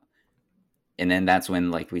come out, and then that's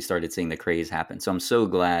when like we started seeing the craze happen. So I'm so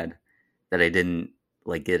glad that I didn't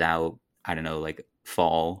like get out. I don't know, like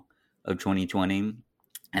fall of 2020,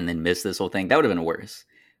 and then miss this whole thing. That would have been worse.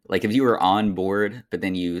 Like if you were on board, but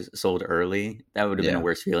then you sold early, that would have been a Yeah,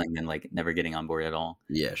 worse feeling than like never getting on board at all.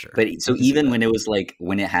 yeah, sure. But I so can see even that. when it was like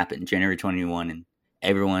when it happened, January 21, and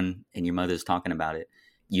everyone and your mother's talking about it,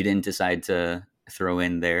 you didn't decide to throw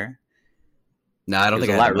in there. No, I It don't was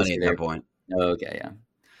think a I had the lot money at riskier. that point. Oh, okay, yeah.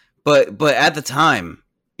 But at the time,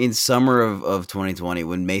 in summer of 2020,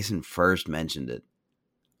 when Mason first mentioned it,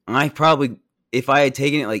 I probably, if I had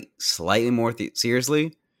taken it like slightly more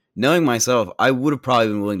seriously, knowing myself, I would have probably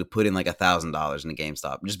been willing to put in like $1,000 in a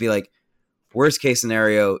GameStop. Just be like, worst case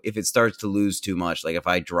scenario, if it starts to lose too much, like if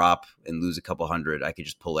I drop and lose a couple hundred, I could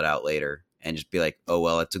just pull it out later and just be like, oh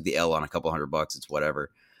well, I took the L on a couple $100. It's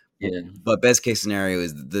whatever. Yeah. But best case scenario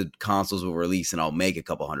is the consoles will release and I'll make a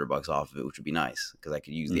couple $100 off of it, which would be nice because I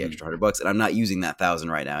could use the extra $100, and I'm not using that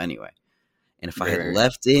 1,000 right now anyway. And if I Right, had right.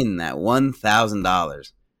 left in that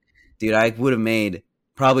 $1,000, dude, I would have made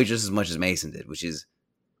probably just as much as Mason did, which is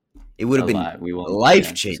it would A have been lot. We won't, life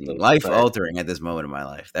yeah, changing, disclose. life But altering at this moment in my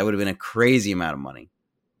life. That would have been a crazy amount of money.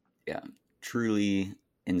 yeah, truly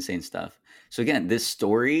insane stuff. So again, this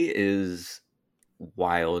story is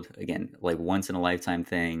wild. Again, like once in a lifetime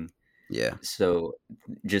thing. Yeah. So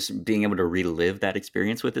just being able to relive that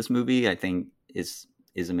experience with this movie, I think is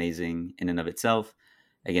amazing in and of itself.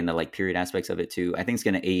 Again, the like period aspects of it too, I think it's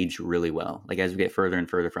going to age really well. Like as we get further and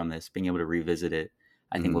further from this, being able to revisit it,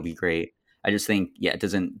 I think will be great. I just think, yeah, it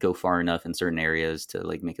doesn't go far enough in certain areas to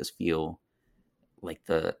like make us feel like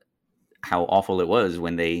the how awful it was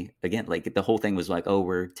when they again like the whole thing was like, oh,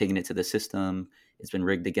 we're taking it to the system. It's been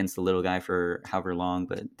rigged against the little guy for however long,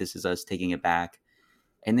 but this is us taking it back.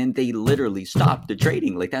 And then they literally stopped the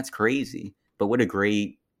trading. Like that's crazy. But what a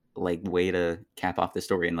great like way to cap off the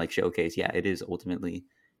story and like showcase, yeah, it is ultimately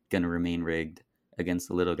gonna remain rigged against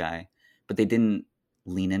the little guy. But they didn't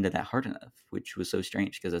lean into that hard enough, which was so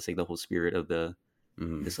strange because that's like the whole spirit of the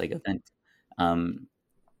this like event. Um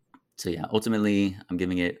so yeah, ultimately I'm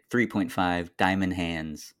giving it 3.5 diamond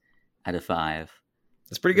hands out of 5.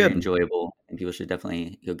 That's pretty Very good. enjoyable, and people should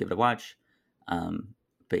definitely go give it a watch.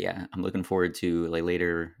 But yeah, I'm looking forward to like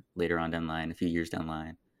later on down the line, a few years down the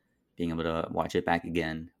line, being able to watch it back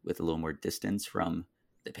again with a little more distance from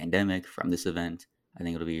the pandemic, from this event. I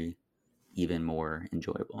think it'll be even more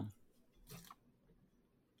enjoyable.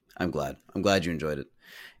 I'm glad. I'm glad you enjoyed it.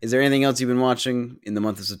 Is there anything else you've been watching in the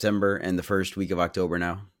month of September and the first week of October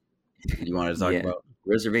now that you wanted to talk Yeah, about?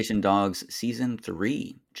 Reservation Dogs season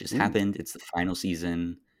 3 just Ooh. happened. It's the final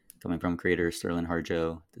season, coming from creator Sterling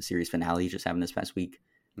Harjo. The series finale just happened this past week,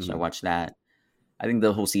 so I watched that. I think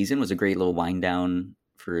the whole season was a great little wind down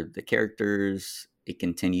for the characters. It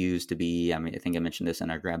continues to be, I mean, I think I mentioned this in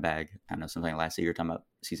our grab bag. I don't know, something last year talking about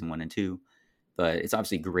season 1 and 2, but it's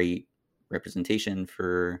obviously great representation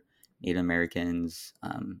for Native Americans,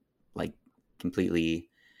 like completely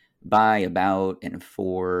by, about, and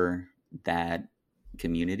for that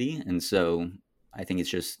community. And so I think it's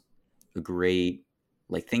just a great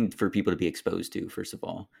like thing for people to be exposed to, first of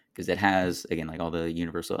all, because it has again like all the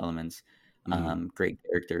universal elements, great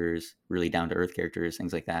characters, really down to earth characters,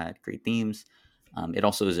 things like that, great themes. It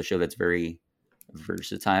also is a show that's very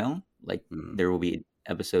versatile. Like there will be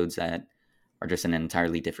episodes that are just an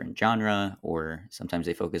entirely different genre, or sometimes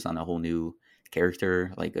they focus on a whole new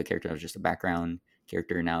character, like a character that was just a background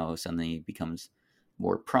character now suddenly becomes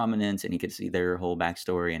more prominent, and you can see their whole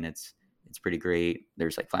backstory, and it's pretty great.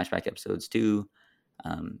 There's like flashback episodes too.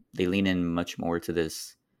 They lean in much more to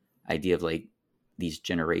this idea of like these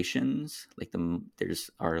generations. Like there's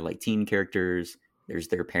our like teen characters, there's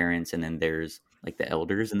their parents, and then there's like the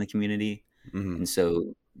elders in the community. And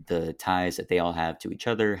so the ties that they all have to each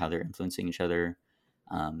other, how they're influencing each other,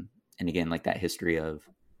 and again like that history of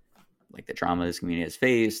like the trauma this community has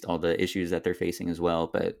faced, all the issues that they're facing as well,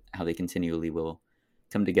 but how they continually will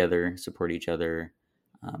come together, support each other.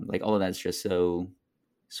 Like all of that's just so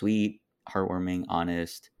sweet, heartwarming,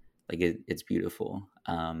 honest. Like it's beautiful.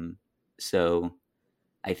 So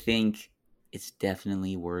I think it's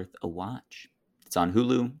definitely worth a watch. It's on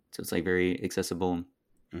Hulu, so it's like very accessible.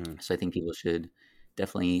 So I think people should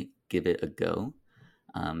definitely give it a go.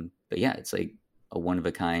 But yeah, it's like a one of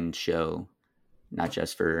a kind show, not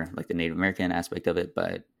just for like the Native American aspect of it,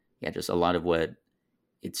 but yeah, just a lot of what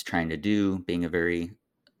it's trying to do, being a very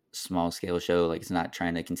small scale show. Like it's not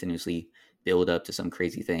trying to continuously build up to some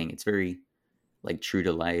crazy thing. It's very like true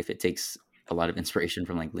to life. It takes a lot of inspiration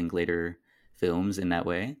from like Linklater films in that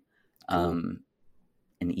way. Cool.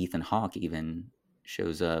 And Ethan Hawke even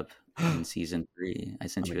shows up in season 3. I Oh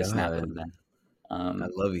sent my you a snap god, of that. I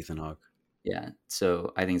love Ethan Hawke. Yeah,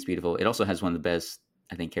 so I think it's beautiful. It also has one of the best,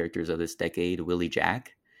 I think, characters of this decade, Willie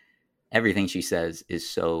Jack. Everything she says is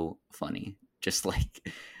so funny. Just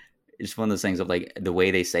like it's one of those things of like the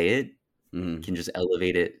way they say it can just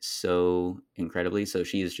elevate it so incredibly. So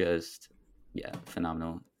she is just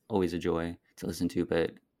phenomenal. Always a joy to listen to.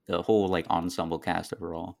 But the whole like ensemble cast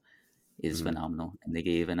overall is phenomenal, and they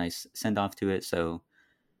gave a nice send off to it. So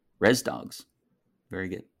Res Dogs, very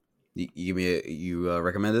good. You give me you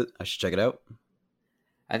recommend it? I should check it out.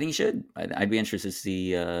 I think you should. I'd be interested to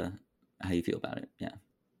see how you feel about it. Yeah.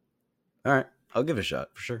 All right, I'll give it a shot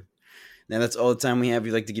for sure. Now that's all the time we have. If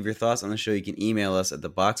you'd like to give your thoughts on the show, you can email us at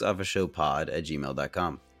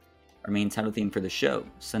theboxofficeshowpod@gmail.com. Our main title theme for the show,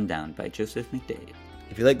 Sundown by Joseph McDade.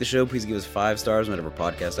 If you like the show, please give us 5 stars on whatever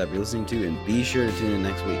podcast app you're listening to, and be sure to tune in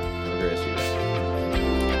next week. Have a great rest of your day.